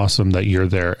and awesome that you're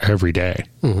there every day,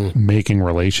 making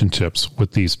relationships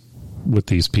with these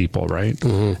people, right?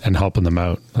 And helping them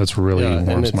out. That's really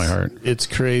warms my heart. It's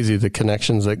crazy the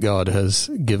connections that God has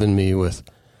given me with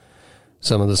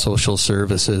some of the social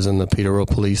services and the Peterborough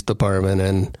Police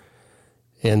Department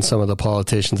and some of the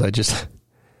politicians. I just,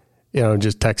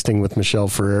 just texting with Michelle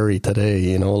Ferrari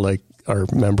today, like our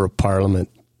member of parliament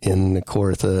in the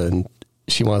Kawartha, and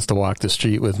she wants to walk the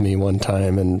street with me one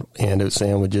time and hand out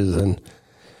sandwiches. And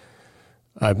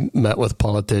I've met with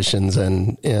politicians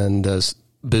and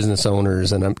business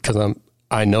owners, and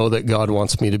I know that God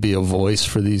wants me to be a voice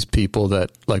for these people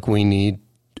that, like, we need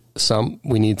some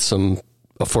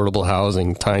affordable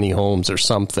housing, tiny homes or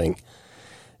something.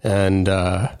 And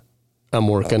I'm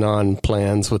working on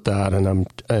plans with that, and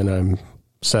I'm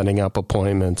setting up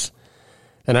appointments.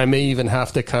 And I may even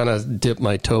have to kind of dip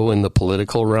my toe in the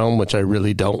political realm, which I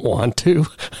really don't want to,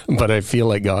 but I feel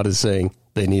like God is saying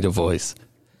they need a voice.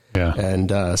 Yeah.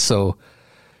 And so,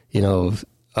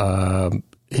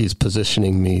 he's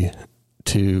positioning me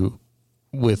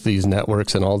with these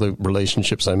networks and all the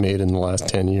relationships I made in the last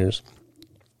 10 years.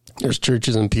 There's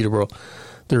churches in Peterborough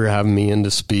that are having me in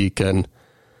to speak, and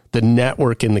the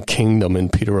network in the kingdom in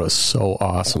Peterborough is so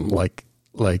awesome. Like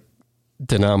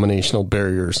denominational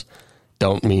barriers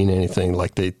don't mean anything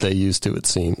like they used to, it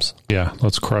seems. Yeah,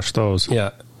 let's crush those. Yeah,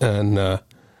 and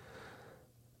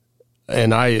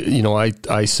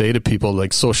I say to people,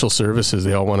 like, social services,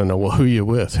 they all want to know, well, who are you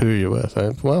with?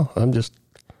 I'm just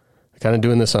kind of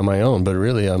doing this on my own, but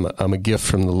really I'm a gift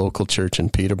from the local church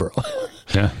in Peterborough.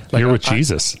 Yeah, you're with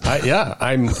Jesus.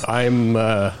 I'm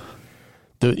I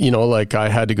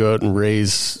had to go out and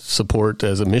raise support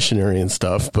as a missionary and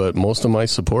stuff, but most of my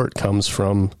support comes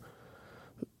from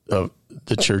the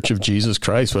Church of Jesus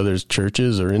Christ, whether it's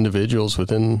churches or individuals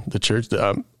within the church.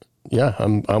 I'm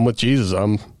with Jesus.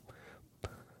 I'm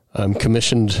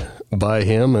commissioned by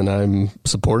him, and I'm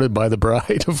supported by the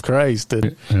bride of Christ.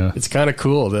 And it's kind of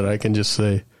cool that I can just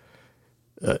say,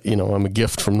 I'm a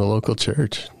gift from the local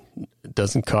church. It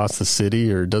doesn't cost the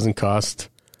city, or it doesn't cost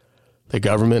the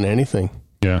government anything.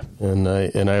 Yeah. And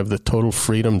I have the total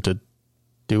freedom to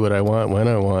do what I want when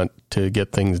I want to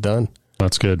get things done.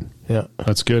 That's good. Yeah.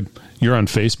 That's good. You're on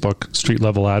Facebook. Street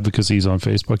Level Advocacy is on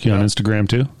Facebook. You on Instagram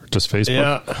too? Or just Facebook?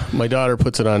 Yeah. My daughter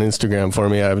puts it on Instagram for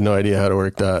me. I have no idea how to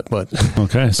work that, but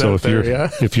okay. So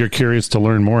if you're curious to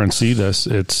learn more and see this,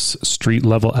 it's Street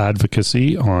Level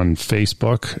Advocacy on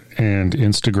Facebook and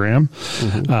Instagram.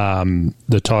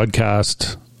 The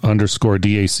Toddcast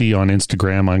 _DAC on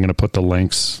Instagram. I'm going to put the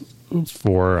links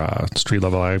for Street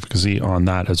Level Advocacy on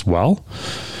that as well.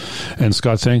 And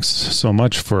Scott, thanks so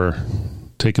much for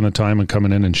taking the time and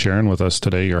coming in and sharing with us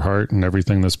today your heart and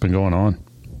everything that's been going on.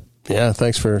 Yeah,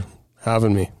 thanks for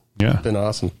having me. Yeah. It's been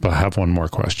awesome. But I have one more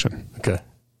question. Okay.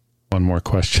 One more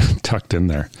question tucked in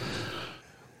there.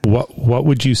 What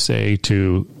would you say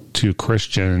to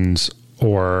Christians,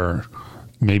 or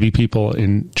maybe people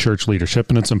in church leadership?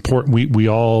 And it's important. We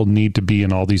all need to be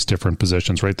in all these different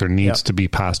positions, right? There needs to be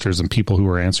pastors and people who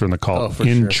are answering the call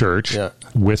in church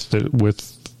with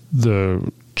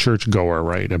the church goer,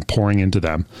 right? And pouring into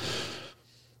them.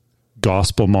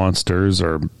 Gospel monsters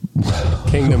or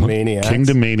kingdom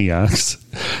maniacs,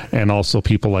 and also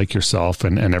people like yourself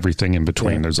and everything in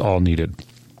between. Yeah. There's all needed.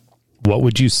 What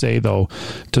would you say, though,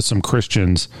 to some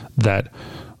Christians that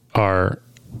are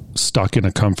stuck in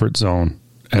a comfort zone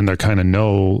and they're kind of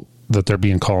know that they're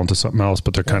being called into something else,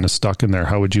 but they're kind of stuck in there?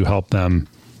 How would you help them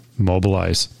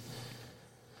mobilize?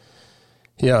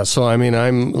 Yeah, so I mean,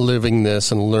 I'm living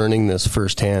this and learning this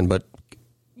firsthand, but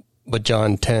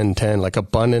John 10:10, like,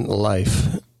 abundant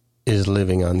life is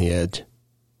living on the edge.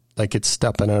 Like, it's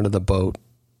stepping out of the boat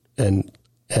and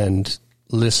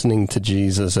listening to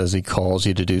Jesus as he calls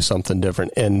you to do something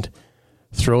different, and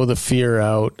throw the fear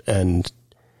out and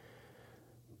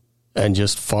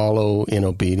just follow in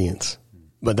obedience.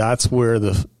 But that's where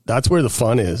the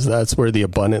fun is. That's where the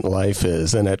abundant life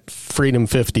is. And at Freedom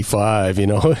 55,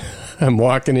 I'm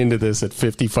walking into this at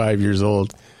 55 years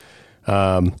old.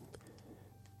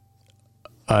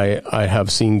 I have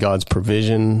seen God's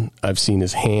provision. I've seen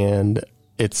his hand.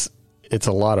 It's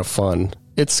a lot of fun.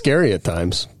 It's scary at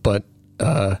times, but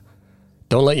don't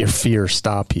let your fear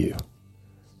stop you.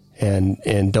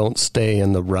 And don't stay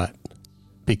in the rut,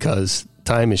 because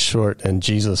time is short and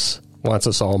Jesus wants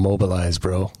us all mobilized,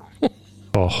 bro.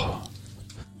 Oh,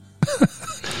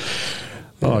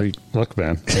 look,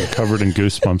 man, I'm covered in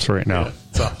goosebumps right now. Yeah,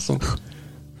 it's awesome.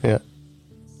 Yeah.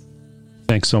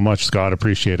 Thanks so much, Scott.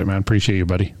 Appreciate it, man. Appreciate you,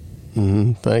 buddy.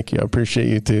 Thank you. I appreciate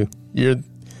you too. You're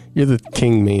the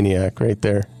king maniac right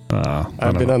there.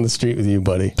 I've been on the street with you,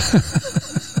 buddy.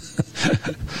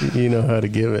 You know how to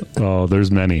give it. Oh, there's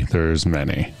many. There's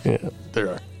many. Yeah,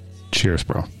 there are. Cheers,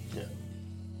 bro. Yeah.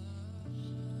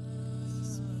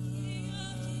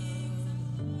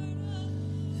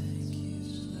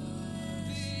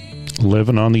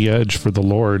 Living on the edge for the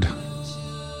Lord.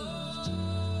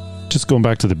 Just going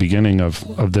back to the beginning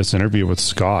of this interview with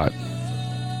Scott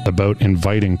about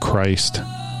inviting Christ.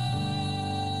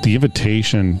 The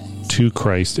invitation to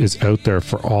Christ is out there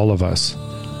for all of us.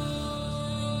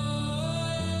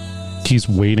 He's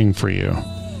waiting for you.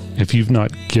 If you've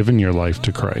not given your life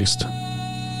to Christ,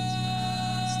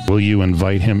 will you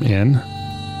invite him in?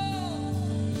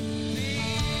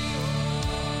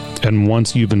 And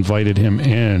once you've invited him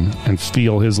in and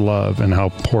feel his love and how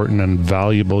important and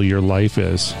valuable your life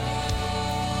is,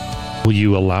 will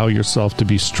you allow yourself to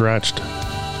be stretched?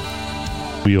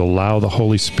 Will you allow the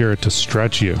Holy Spirit to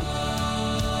stretch you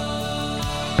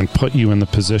and put you in the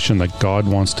position that God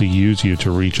wants to use you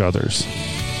to reach others?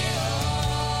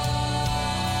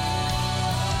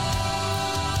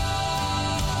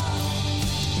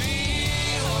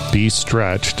 Be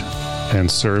stretched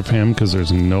and serve him, because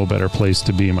there's no better place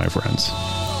to be, my friends.